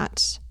am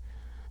not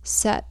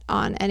set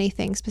on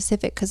anything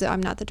specific because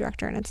I'm not the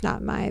director and it's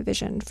not my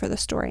vision for the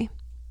story.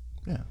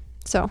 Yeah.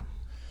 So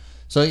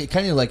you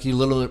kind of like, you're a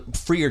little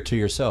freer to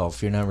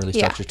yourself. You're not really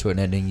structured to an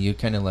ending. You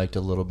kind of liked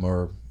a little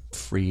more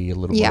free, a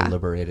little more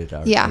liberated.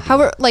 Yeah.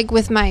 However, like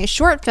with my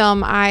short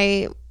film,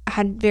 I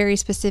had very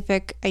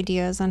specific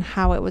ideas on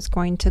how it was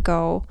going to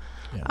go.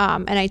 Yeah.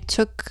 And I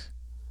took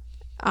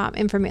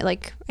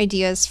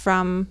ideas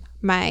from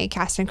my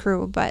cast and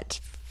crew, but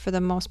for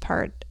the most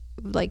part,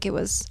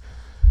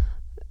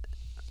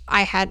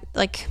 I had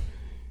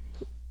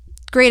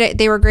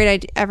they were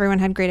great. Everyone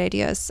had great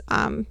ideas.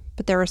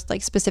 But there were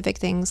specific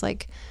things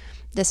like,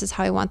 this is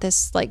how I want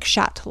this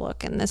shot to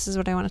look, and this is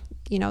what I want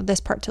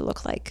this part to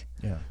look like.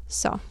 Yeah.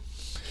 So,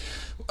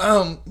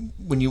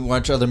 when you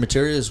watch other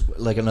materials,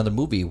 like another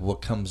movie,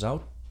 what comes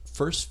out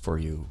first for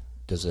you?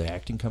 Does the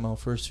acting come out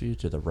first for you?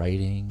 To the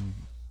writing?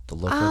 The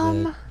look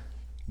of it?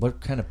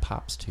 What kind of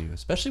pops to you,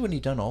 especially when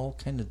you've done all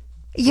kind of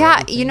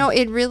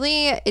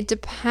it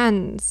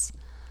depends.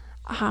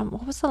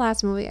 What was the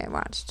last movie I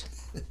watched?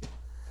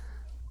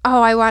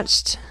 I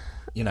watched.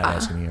 You're not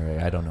asking me, right?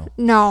 I don't know.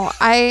 No,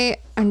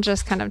 I'm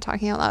just kind of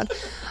talking out loud.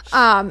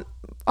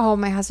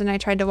 My husband and I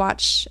tried to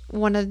watch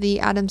one of the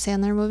Adam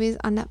Sandler movies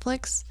on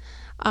Netflix.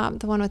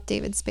 The one with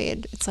David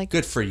Spade. It's like,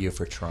 good for you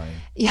for trying.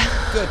 Yeah.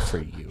 Good for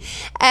you.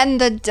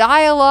 And the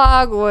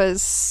dialogue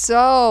was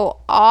so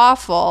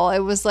awful. It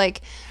was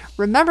like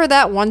remember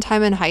that one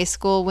time in high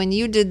school when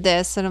you did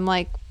this? And I'm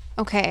like,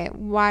 okay,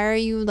 why are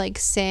you like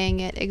saying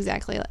it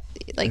exactly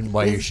like And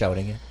why you're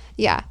shouting it?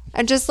 yeah.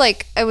 And just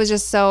like, it was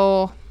just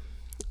so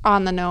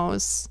on the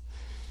nose.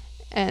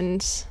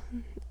 And,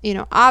 you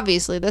know,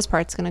 obviously this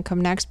part's going to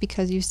come next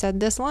because you said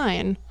this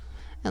line.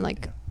 And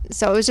like,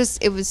 so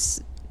it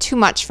was too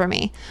much for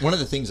me. One of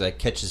the things that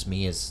catches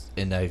me is,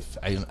 and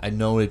I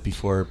know it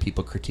before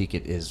people critique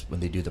it, is when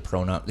they do the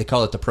pronoun. They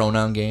call it the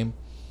pronoun game.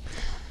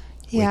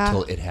 Yeah. Wait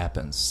till it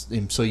happens.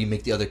 And so you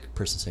make the other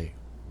person say,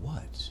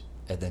 what?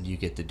 And then you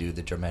get to do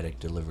the dramatic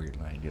delivery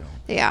line, you know.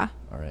 Yeah.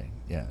 All right.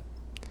 Yeah.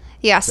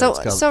 Yeah. So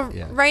So, it's called-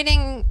 yeah.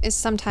 writing is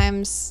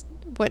sometimes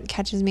what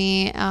catches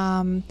me.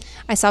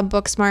 I saw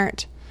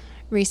Booksmart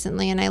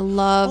recently and I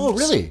loved Oh,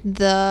 really?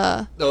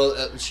 the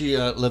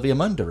Olivia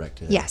Munn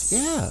directed it. Yes.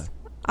 Yeah.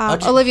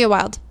 How'd you- Olivia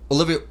Wilde.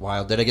 Olivia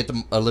Wilde. Did I get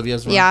the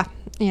Olivia's wrong? Yeah,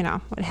 you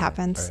know what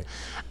happens.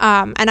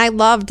 all And I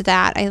loved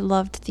that. I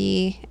loved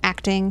the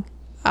acting,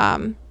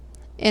 and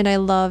I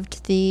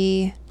loved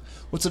the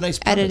What's a nice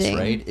premise, editing.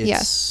 right?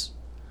 Yes.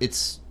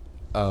 It's.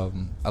 I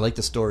like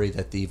the story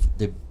that they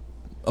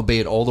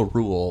obeyed all the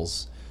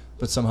rules,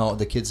 but somehow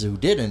the kids who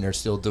didn't are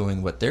still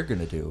doing what they're going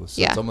to do. So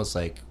Yeah. it's almost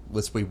like,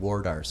 let's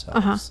reward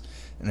ourselves.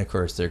 And of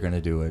course, they're going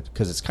to do it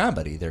because it's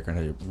comedy. They're going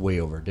to way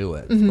overdo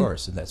it, of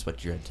course, and that's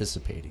what you're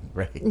anticipating,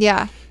 right?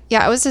 yeah.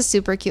 It was a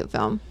super cute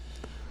film.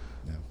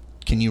 Yeah.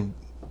 Can you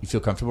feel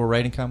comfortable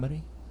writing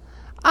comedy?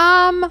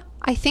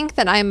 I think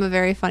that I'm a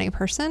very funny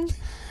person,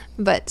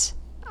 but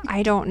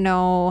I don't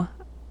know.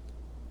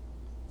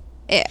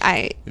 If you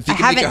I can make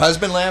haven't. your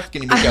husband laugh,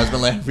 can you make your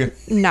husband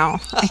laugh? No,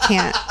 I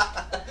can't.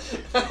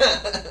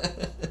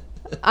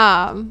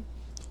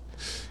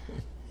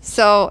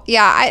 So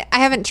yeah, I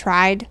haven't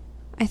tried.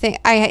 I think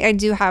I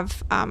do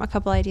have a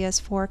couple ideas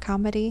for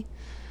comedy.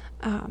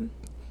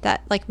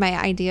 That like my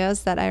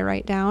ideas that I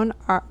write down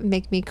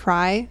make me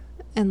cry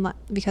and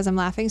because I'm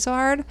laughing so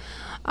hard.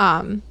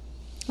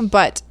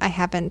 But I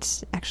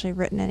haven't actually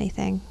written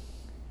anything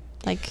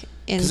like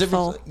in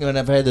full. And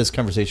I've had this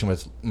conversation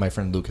with my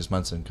friend Lucas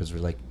Munson because we're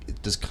like,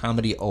 does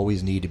comedy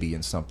always need to be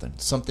in something?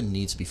 Something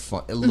needs to be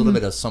fun, a little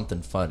bit of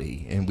something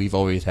funny. And we've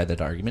always had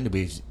that argument.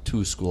 We have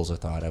two schools of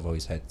thought. I've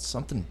always had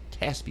something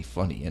has to be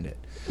funny in it.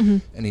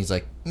 And he's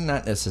like,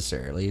 not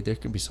necessarily. There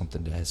can be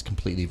something that is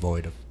completely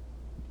void of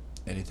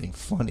anything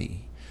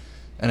funny.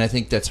 And I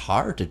think that's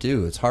hard to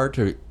do. It's hard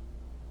to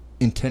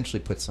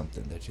intentionally put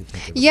something that you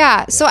think of.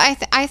 Yeah, so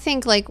I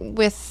think like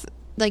with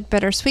like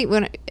Bittersweet,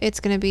 when it's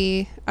going to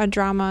be a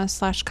drama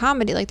 /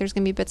 comedy, like there's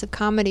going to be bits of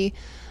comedy,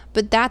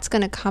 but that's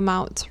going to come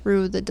out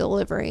through the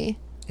delivery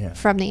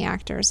from the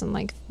actors and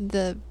like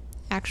the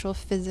actual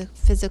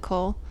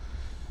physicality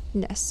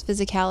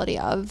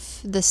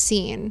of the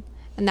scene,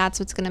 and that's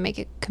what's going to make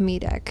it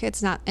comedic.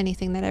 It's not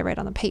anything that I write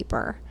on the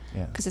paper.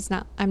 Because it's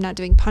not. I'm not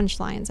doing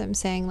punchlines. I'm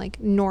saying like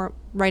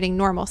writing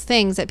normal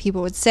things that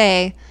people would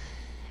say,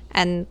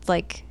 and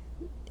like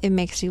it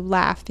makes you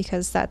laugh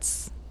because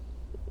that's,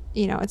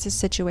 you know, it's a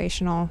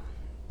situational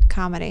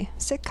comedy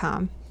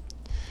sitcom.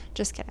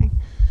 Just kidding.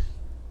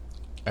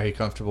 Are you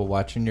comfortable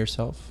watching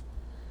yourself?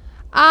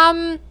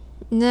 Nah,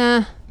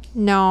 no.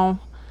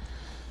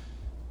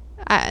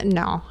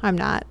 No, I'm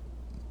not.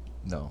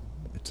 No,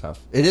 it's tough.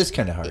 It is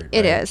kind of hard.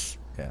 It right? is.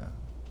 Yeah.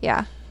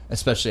 Yeah.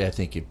 Especially, I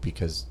think,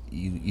 because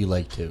you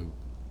like to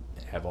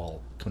have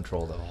all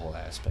control of the whole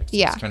aspects.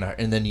 Yeah. It's kind of hard.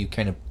 And then you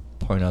kind of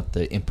point out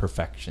the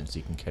imperfections.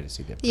 You can kind of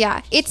see the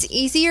Yeah. It's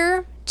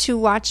easier to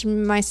watch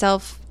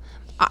myself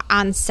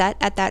on set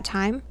at that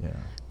time. Yeah.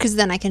 Because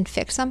then I can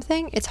fix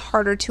something. It's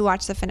harder to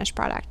watch the finished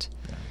product.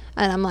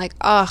 And I'm like,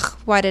 ugh,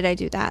 why did I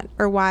do that?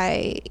 Or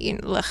why, you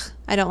know, ugh,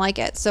 I don't like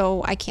it.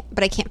 So I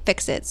can't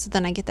fix it. So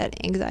then I get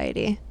that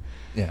anxiety.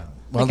 Yeah.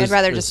 Well, like I'd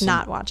rather just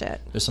not watch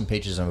it. There's some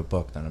pages in a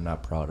book that I'm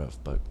not proud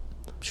of, but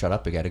shut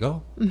up, I got to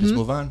go. Just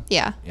move on.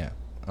 Yeah. Yeah.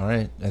 All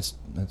right. That's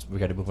we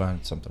got to move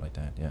on. Something like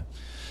that. Yeah.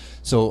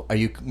 So are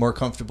you more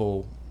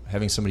comfortable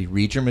having somebody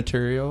read your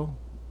material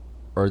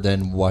or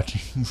then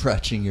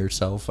watching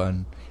yourself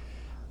on?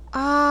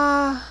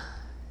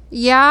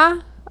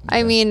 Yeah.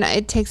 I mean,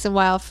 it takes a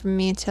while for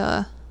me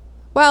to.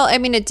 Well, I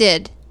mean, it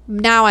did.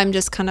 Now I'm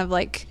just kind of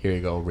like Here you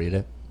go. Read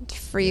it.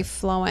 free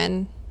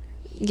flowing,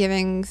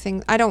 giving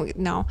things. I don't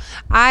know.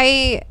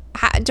 I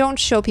don't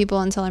show people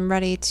until I'm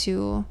ready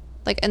to,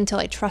 like, until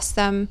I trust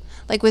them.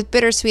 Like with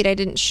Bittersweet, I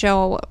didn't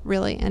show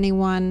really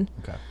anyone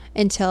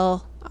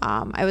until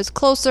I was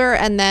closer,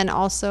 and then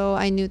also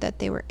I knew that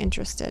they were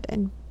interested.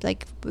 And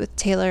like with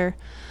Taylor,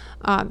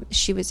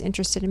 she was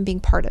interested in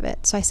being part of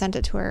it, so I sent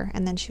it to her,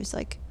 and then she was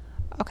like,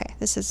 okay,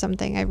 this is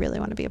something I really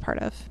want to be a part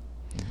of.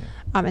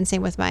 And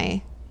same with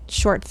my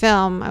short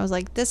film. I was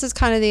like, this is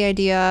kind of the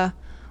idea.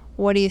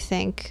 What do you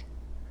think?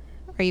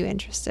 Are you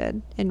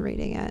interested in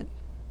reading it?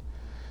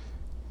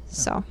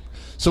 So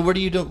what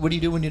do you do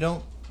when you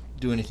don't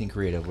do anything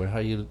creative?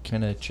 How do you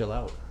kind of chill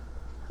out?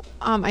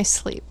 I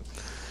sleep.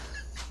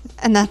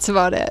 And that's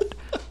about it.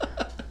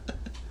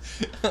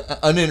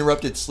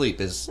 Uninterrupted sleep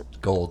is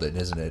golden,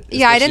 isn't it?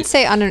 Yeah, I didn't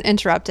say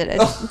uninterrupted.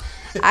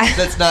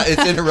 That's not.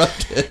 It's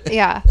interrupted.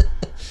 Yeah.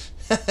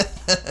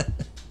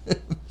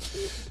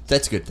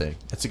 That's a good thing.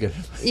 That's a good.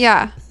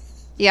 Yeah.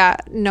 Yeah.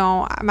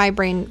 No, my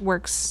brain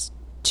works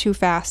too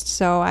fast,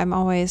 so I'm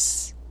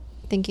always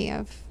thinking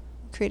of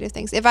creative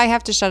things. If I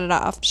have to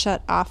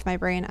shut off my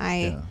brain,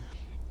 I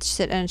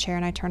sit in a chair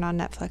and I turn on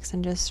Netflix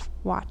and just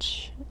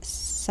watch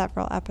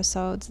several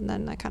episodes, and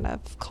then I kind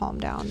of calm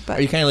down. But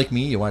Are you kind of like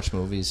me? You watch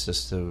movies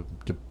just to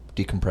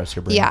decompress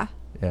your brain? Yeah.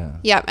 Yeah.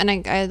 Yeah, and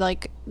I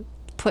like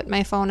put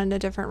my phone in a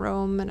different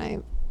room and I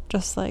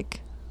just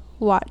like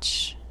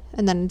watch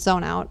and then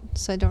zone out,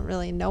 so I don't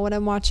really know what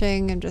I'm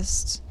watching. I'm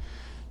just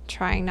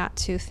trying not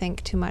to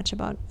think too much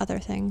about other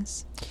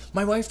things.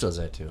 My wife does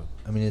that too.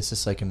 I mean, it's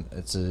just like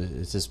it's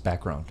just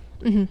background,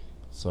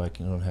 so I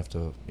don't have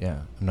to.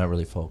 Yeah, I'm not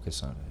really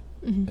focused on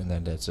it, and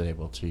then that's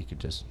able to you could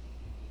just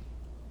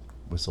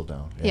whistle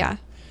down. Yeah.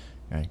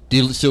 Right. Do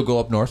you still go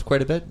up north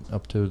quite a bit,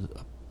 up to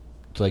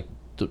like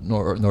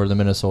northern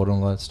Minnesota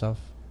and all that stuff?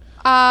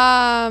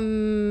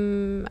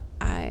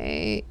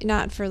 I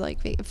not for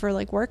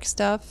like work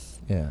stuff.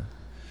 Yeah.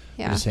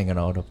 Yeah. Just hanging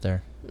out up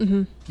there.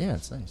 Mm-hmm. Yeah,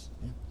 it's nice.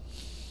 Yeah.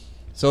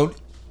 So,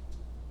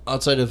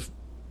 outside of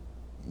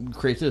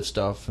creative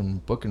stuff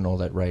and book and all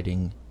that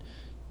writing,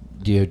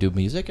 do you do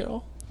music at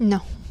all?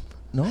 No.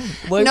 No.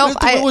 What Nope,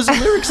 was the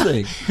lyrics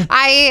thing?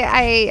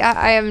 I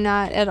am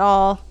not at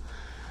all.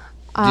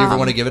 Do you ever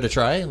want to give it a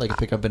try? Like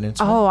pick up an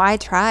instrument? Oh, I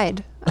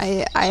tried.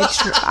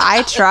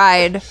 I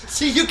tried.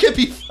 See, you can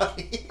be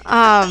funny.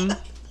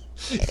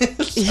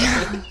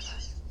 Yeah.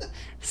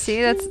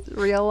 See, that's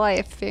real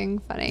life being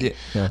funny.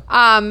 Yeah.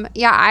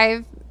 Yeah,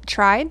 I've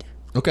tried.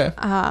 Okay.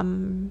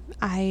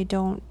 I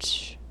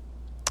don't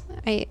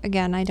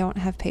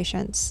have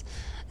patience.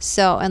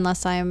 So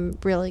unless I'm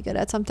really good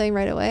at something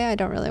right away, I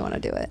don't really want to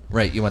do it.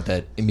 Right. You want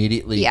that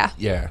immediately? Yeah.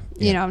 Yeah.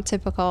 You know,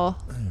 typical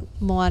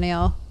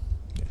millennial.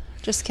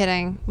 Just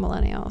kidding,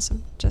 millennials.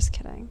 I'm just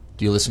kidding.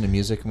 Do you listen to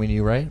music when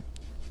you write?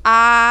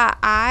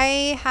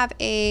 I have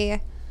a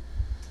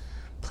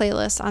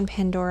playlist on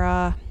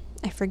Pandora.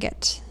 I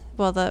forget.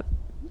 Well, the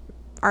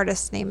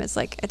artist's name is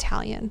like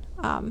Italian,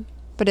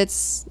 but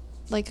it's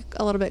like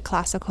a little bit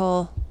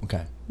classical.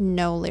 Okay.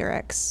 No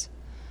lyrics,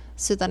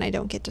 so then I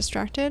don't get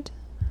distracted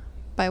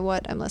by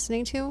what I'm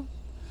listening to.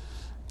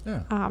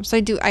 Yeah. So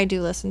I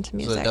do listen to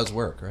music. So it does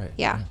work, right?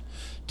 Yeah.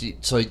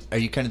 So are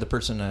you kind of the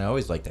person I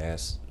always like to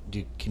ask?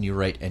 Can you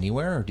write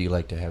anywhere, or do you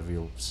like to have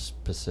your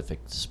specific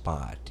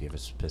spot? Do you have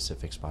a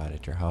specific spot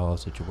at your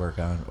house that you work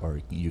on, or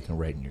you can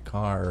write in your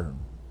car,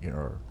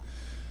 or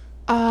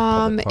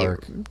public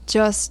park? It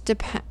just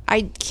depends.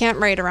 I can't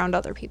write around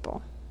other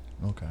people.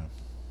 Okay.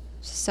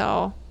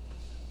 So,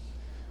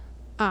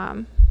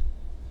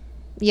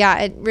 yeah,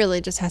 it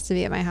really just has to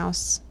be at my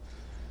house,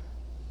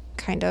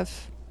 kind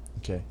of.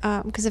 Okay.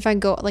 Because if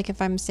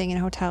I'm staying in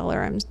a hotel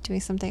or I'm doing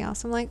something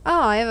else, I'm like,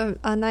 oh, I have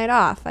a night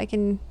off. I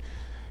can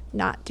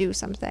not do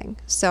something.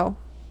 So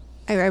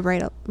I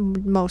write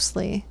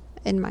mostly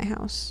in my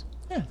house.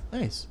 Yeah,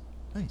 nice.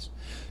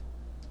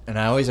 And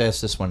I always ask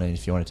this one,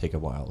 if you want to take a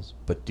while,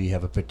 but do you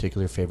have a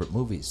particular favorite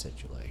movies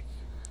that you like?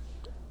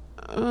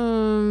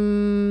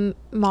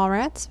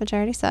 Mallrats, which I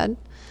already said.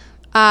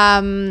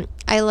 I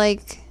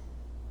like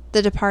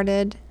The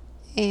Departed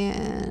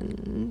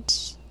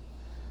and...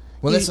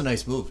 Well, that's a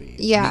nice movie.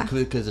 Yeah.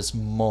 Because it's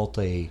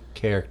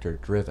multi-character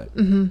driven.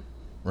 Mm-hmm.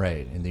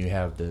 Right. And you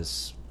have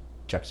this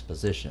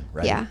juxtaposition,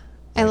 right? Yeah.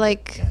 I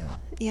like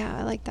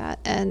that.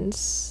 And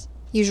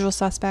Usual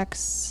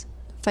Suspects,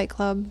 Fight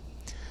Club.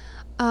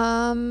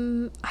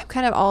 I'm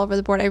kind of all over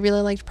the board. I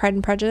really liked Pride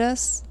and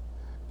Prejudice.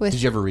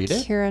 Did you ever read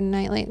it? Keira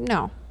Knightley.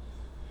 No.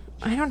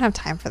 I don't have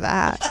time for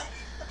that.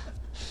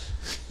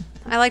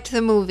 I liked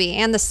the movie,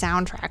 and the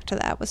soundtrack to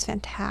that was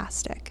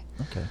fantastic.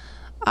 Okay.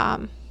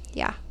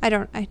 Yeah.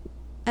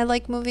 I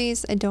like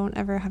movies. I don't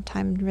ever have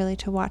time really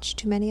to watch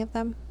too many of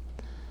them.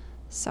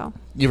 So.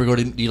 Do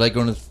you like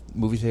going to the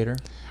movie theater?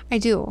 I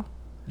do.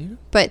 Yeah.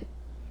 But.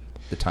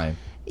 The time.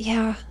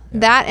 Yeah.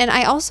 That, and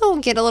I also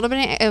get a little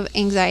bit of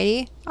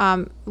anxiety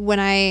when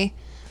I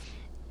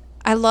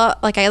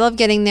love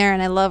getting there,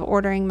 and I love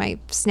ordering my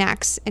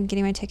snacks and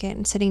getting my ticket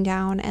and sitting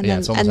down, and yeah, then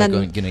it's almost and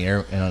like getting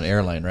on an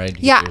airline, right?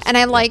 Yeah, and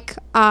I like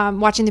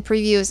watching the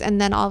previews, and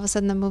then all of a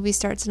sudden the movie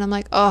starts, and I'm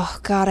like, oh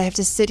god, I have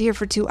to sit here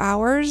for 2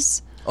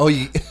 hours. Oh,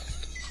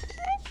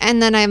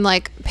 and then I'm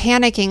like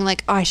panicking,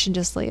 like, oh, I should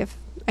just leave.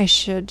 I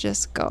should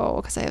just go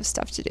because I have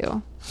stuff to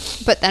do.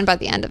 But then by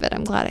the end of it,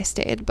 I'm glad I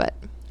stayed. But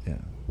yeah,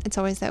 it's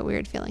always that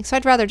weird feeling. So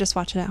I'd rather just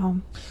watch it at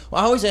home.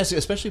 Well, I always ask,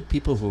 especially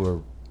people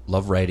who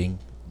love writing,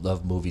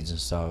 love movies and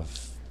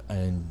stuff,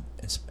 and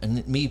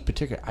me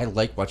particularly, I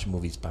like watching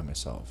movies by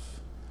myself.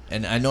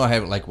 And I know I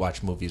haven't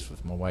watch movies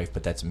with my wife,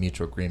 but that's a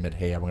mutual agreement.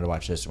 Hey, I'm going to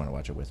watch this. You want to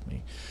watch it with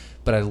me?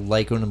 But I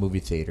like going to movie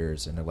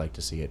theaters, and I like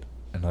to see it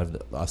and have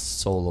a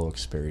solo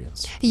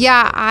experience.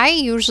 Yeah, I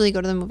usually go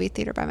to the movie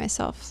theater by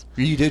myself.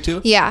 You do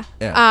too? Yeah.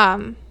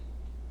 Yeah.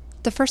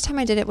 The first time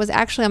I did it was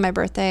actually on my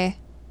birthday.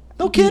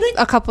 No kidding?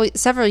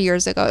 Several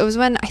years ago. It was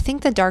when I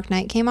think The Dark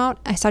Knight came out.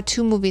 I saw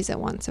 2 movies at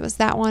once. It was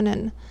that one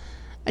and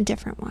a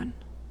different one.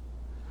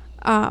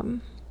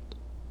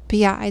 But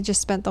yeah, I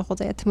just spent the whole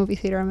day at the movie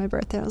theater on my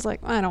birthday. I was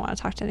like, I don't want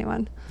to talk to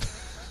anyone.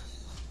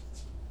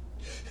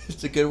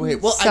 It's a good way.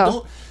 Well,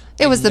 So,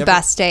 it was the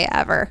best day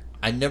ever.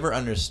 I never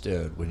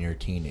understood when you're a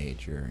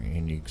teenager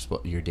and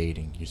you're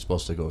dating, you're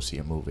supposed to go see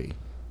a movie.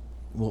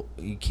 Well,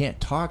 you can't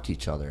talk to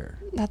each other.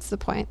 That's the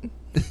point.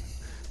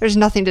 There's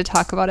nothing to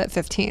talk about at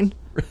 15.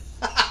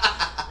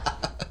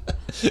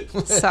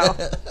 So,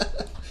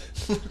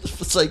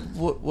 It's like,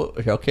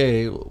 what?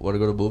 Okay, want to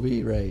go to a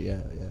movie? Right?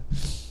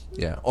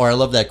 Yeah. Or I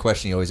love that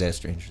question you always ask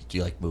strangers: do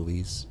you like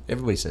movies?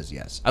 Everybody says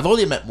yes. I've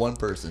only met one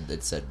person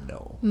that said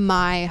no.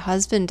 my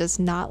husband does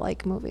not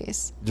like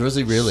movies. Was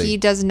he really? He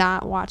does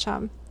not watch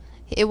them.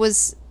 It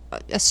was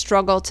a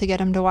struggle to get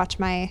him to watch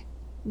my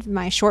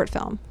short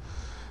film.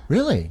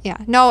 Really? Yeah.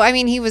 No, I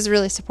mean, he was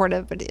really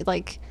supportive, but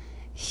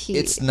he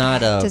It's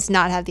not a- does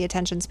not have the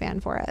attention span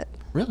for it.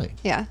 Really?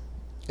 Yeah.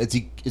 Is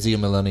he a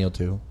millennial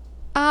too?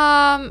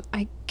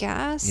 I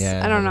guess.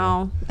 Yeah. I don't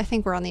know. I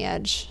think we're on the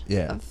edge.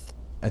 Yeah. Of,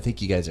 I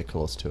think you guys are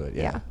close to it.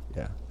 Yeah.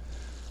 Yeah.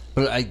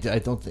 But I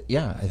don't.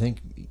 I think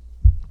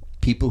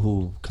people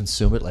who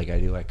consume it like I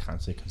do, I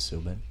constantly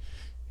consume it.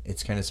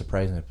 It's kind of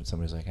surprising that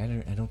somebody's like, I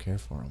don't care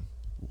for them.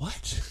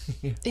 What?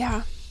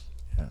 yeah.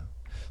 Yeah.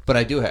 But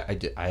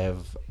I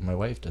have my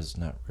wife does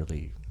not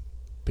really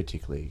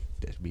particularly.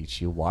 I mean,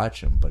 she'll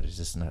watch them, but it's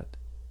just not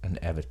an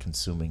avid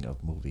consuming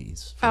of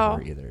movies for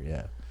her either.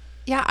 Yeah.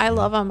 Yeah, I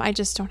love them. I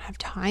just don't have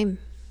time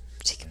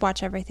to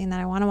watch everything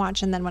that I want to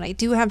watch. And then when I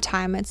do have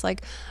time, it's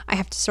like I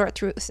have to sort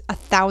through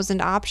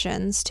 1,000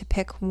 options to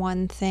pick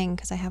one thing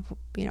because I have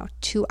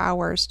 2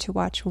 hours to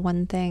watch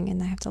one thing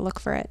and I have to look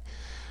for it.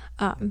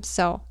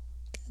 So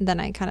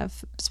then I kind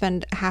of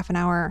spend half an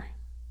hour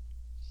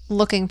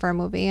looking for a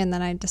movie and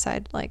then I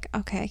decide like,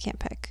 okay, I can't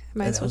pick. I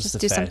might as well just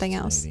do something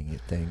else.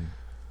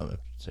 But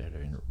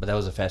that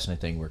was a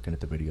fascinating thing working at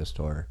the video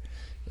store.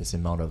 Is the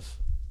amount of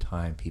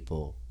time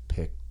people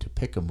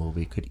pick a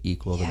movie could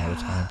equal the amount of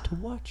time to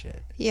watch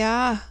it.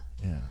 Yeah.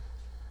 Yeah.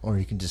 Or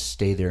you can just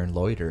stay there and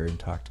loiter and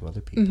talk to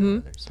other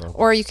people. So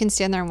Or you can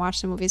stand there and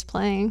watch the movies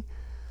playing.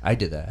 I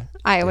did that.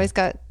 I always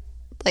got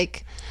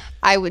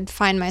I would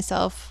find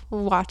myself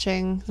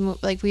watching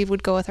like we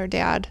would go with our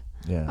dad,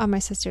 Yeah. my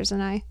sisters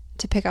and I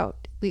to pick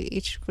out. We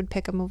each would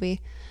pick a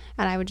movie,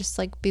 and I would just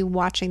be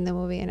watching the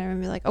movie, and I would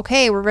be like,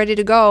 "Okay, we're ready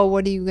to go.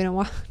 What are you gonna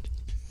watch?"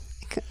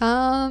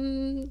 I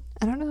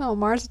don't know.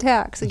 Mars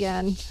Attacks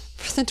again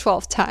for the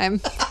 12th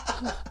time.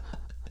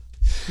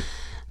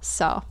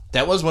 So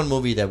That was one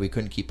movie that we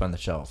couldn't keep on the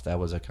shelf. That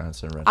was a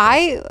constant rental.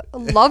 I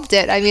loved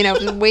it. I mean, I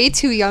was way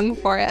too young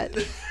for it.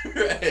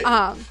 Right.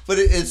 But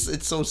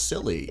it's so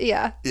silly.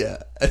 Yeah. Yeah.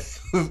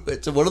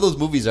 It's one of those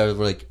movies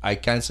I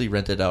constantly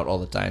rented out all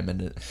the time,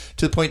 and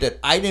to the point that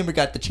I never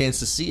got the chance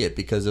to see it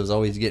because it was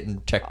always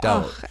getting checked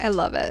out. Oh, I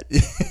love it.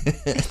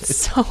 It's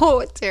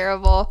so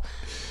terrible.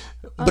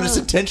 But it's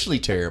intentionally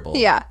terrible.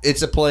 Yeah.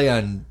 It's a play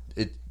on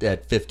it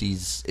at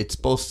 50s. It's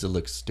supposed to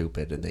look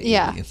stupid in the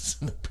Yeah.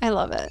 80s. I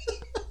love it.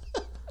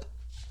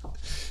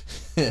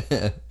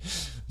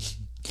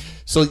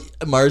 So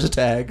Mars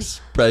Attacks,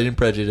 Pride and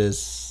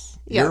Prejudice.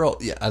 Yeah.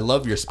 I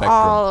love your spectrum.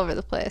 All over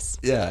the place.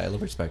 Yeah, I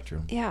love your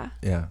spectrum. Yeah.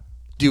 Yeah.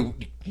 Do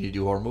you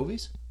do horror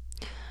movies?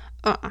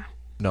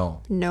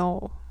 No,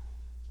 No.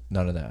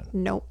 none of that.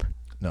 Nope.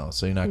 No,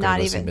 so you're not Not going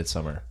to go see even.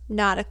 Midsummer.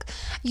 Not a.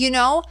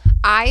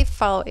 I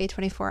follow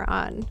A24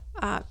 on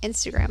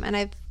Instagram, and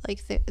I've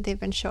they've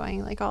been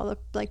showing all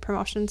the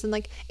promotions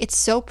and it's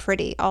so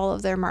pretty, all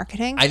of their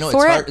marketing. I know it's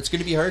for hard. it. It's going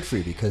to be hard for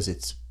you because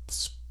it's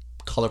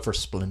color for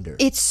splendor.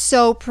 It's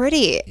so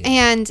pretty,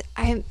 and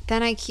I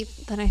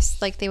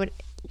they would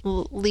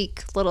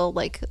leak little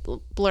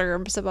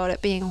blurbs about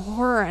it being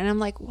horror, and I'm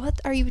like, what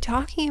are you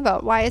talking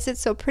about? Why is it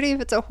so pretty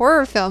if it's a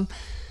horror film?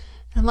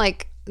 And I'm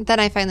like, then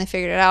I finally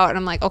figured it out, and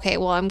I'm like, okay,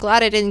 well, I'm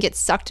glad I didn't get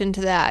sucked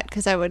into that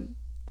because I would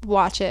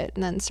watch it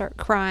and then start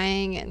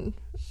crying and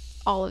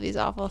all of these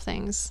awful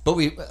things. But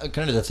we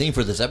kind of the theme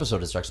for this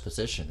episode is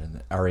juxtaposition,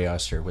 and Ari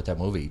Aster with that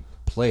movie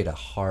played a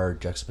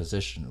hard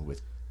juxtaposition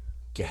with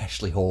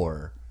ghastly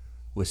horror,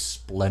 with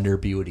splendor,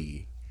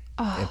 beauty,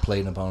 and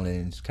playing upon it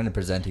and kind of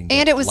presenting. And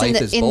that it was life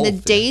in is the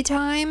both.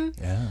 daytime.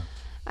 Yeah.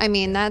 I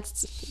mean,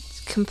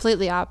 that's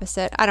completely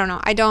opposite. I don't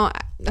know.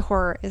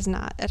 Horror is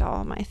not at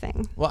all my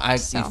thing. Well,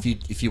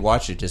 if you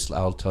watch it,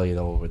 I'll tell you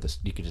though.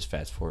 You can just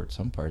fast forward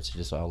some parts.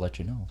 I'll let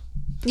you know.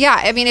 Yeah,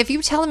 I mean, if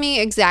you tell me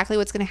exactly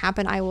what's going to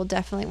happen, I will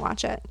definitely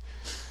watch it.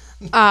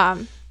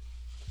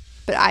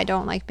 But I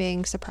don't like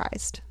being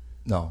surprised.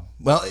 No.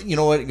 Well, you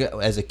know what?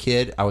 As a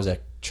kid, I was a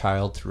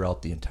child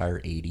throughout the entire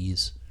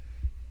 80s.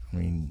 I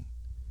mean,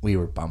 we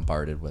were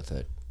bombarded with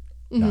it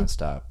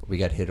nonstop. We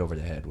got hit over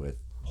the head with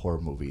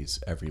horror movies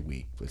every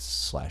week, with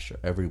slasher.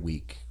 Every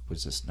week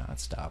was just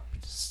nonstop. We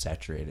just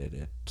saturated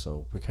it.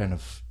 So we're kind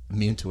of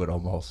immune to it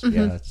almost.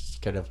 Yeah, it's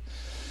kind of...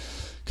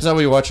 Because I'll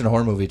be watching a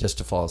horror movie just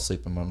to fall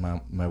asleep,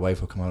 and my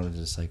wife will come out and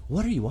just like,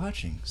 "What are you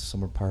watching?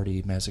 Summer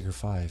Party Massacre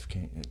 5?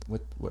 Can't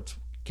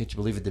you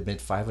believe it? They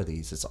made 5 of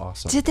these. It's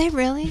awesome." Did they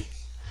really?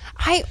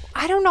 I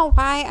don't know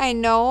why I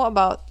know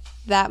about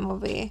that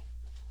movie.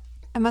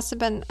 It must have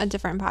been a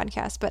different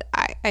podcast, but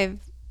I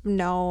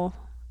know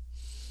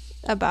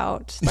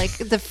about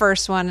the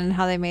first one and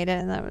how they made it,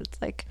 and that was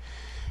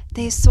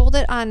They sold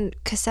it on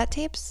cassette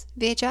tapes,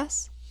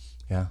 VHS.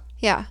 Yeah.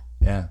 Yeah,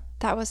 Yeah.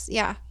 that was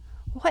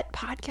What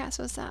podcast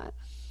was that?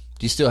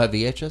 Do you still have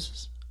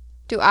VHSs?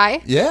 Do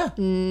I? Yeah.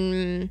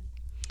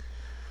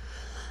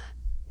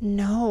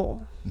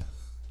 No.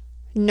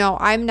 No,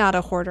 I'm not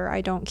a hoarder.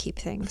 I don't keep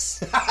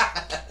things.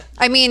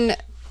 I mean,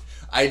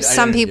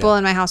 some don't- people yeah.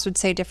 in my house would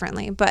say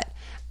differently, but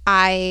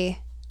I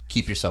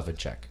Keep yourself in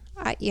check.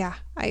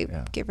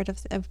 get rid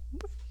of. I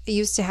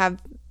used to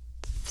have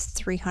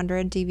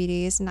 300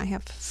 DVDs, and I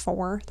have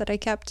 4 that I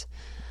kept.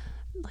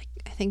 Like,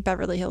 I think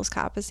Beverly Hills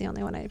Cop is the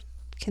only one I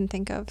can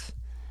think of,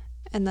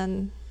 and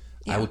then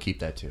I would keep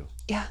that too.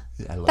 yeah,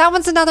 I love that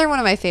one's another one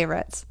of my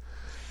favorites.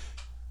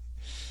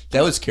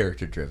 That was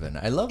character driven.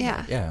 I love Yeah.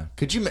 that. Yeah.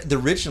 Could you?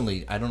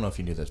 Originally, I don't know if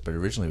you knew this, but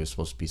originally it was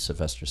supposed to be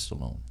Sylvester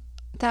Stallone,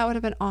 That would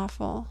have been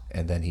awful.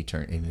 and then he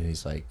turned, and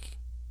he's like,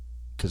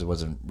 because it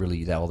wasn't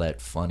really all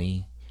that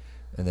funny,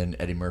 and then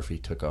Eddie Murphy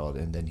took out,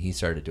 and then he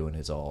started doing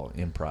his all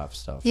improv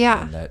stuff.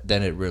 Yeah. And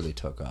then it really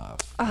took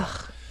off.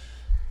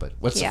 But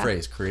what's the Yeah.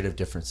 phrase? Creative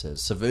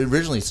differences. So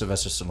originally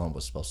Sylvester Stallone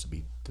was supposed to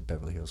be the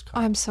Beverly Hills Cop.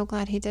 I'm so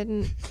glad he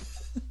didn't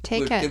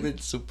take Would give it.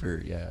 it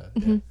super, yeah.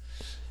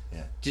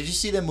 Yeah. Did you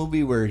see that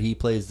movie where he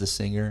plays the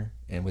singer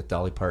and with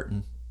Dolly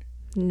Parton?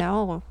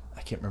 No,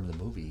 I can't remember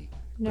the movie.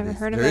 Never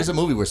heard of There it. is a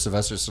movie where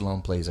Sylvester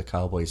Stallone plays a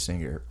cowboy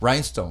singer,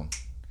 Rhinestone,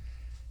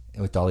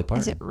 and with Dolly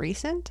Parton. is it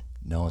recent?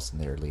 No, it's in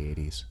the early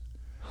 80s.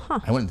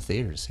 I went in the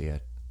theater to see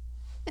it.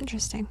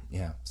 Interesting.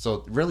 Yeah.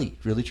 So really,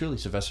 really, truly,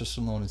 Sylvester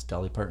Stallone and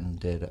Dolly Parton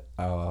did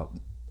a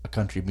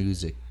country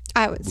music.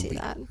 I would see Movie.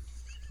 that.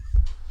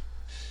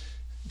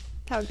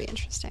 That would be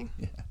interesting.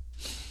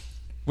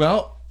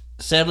 Well,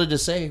 sadly to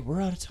say,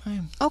 we're out of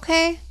time.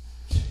 Okay.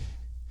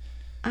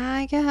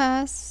 I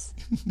guess.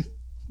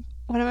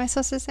 What am I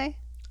supposed to say?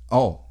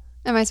 Oh,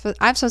 I'm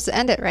supposed to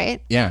end it,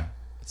 right? yeah.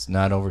 It's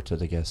not over till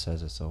the guest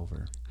says it's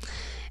over.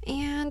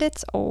 And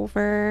it's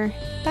over.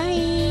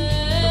 Bye.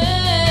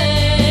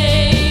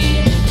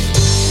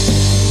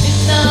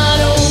 It's not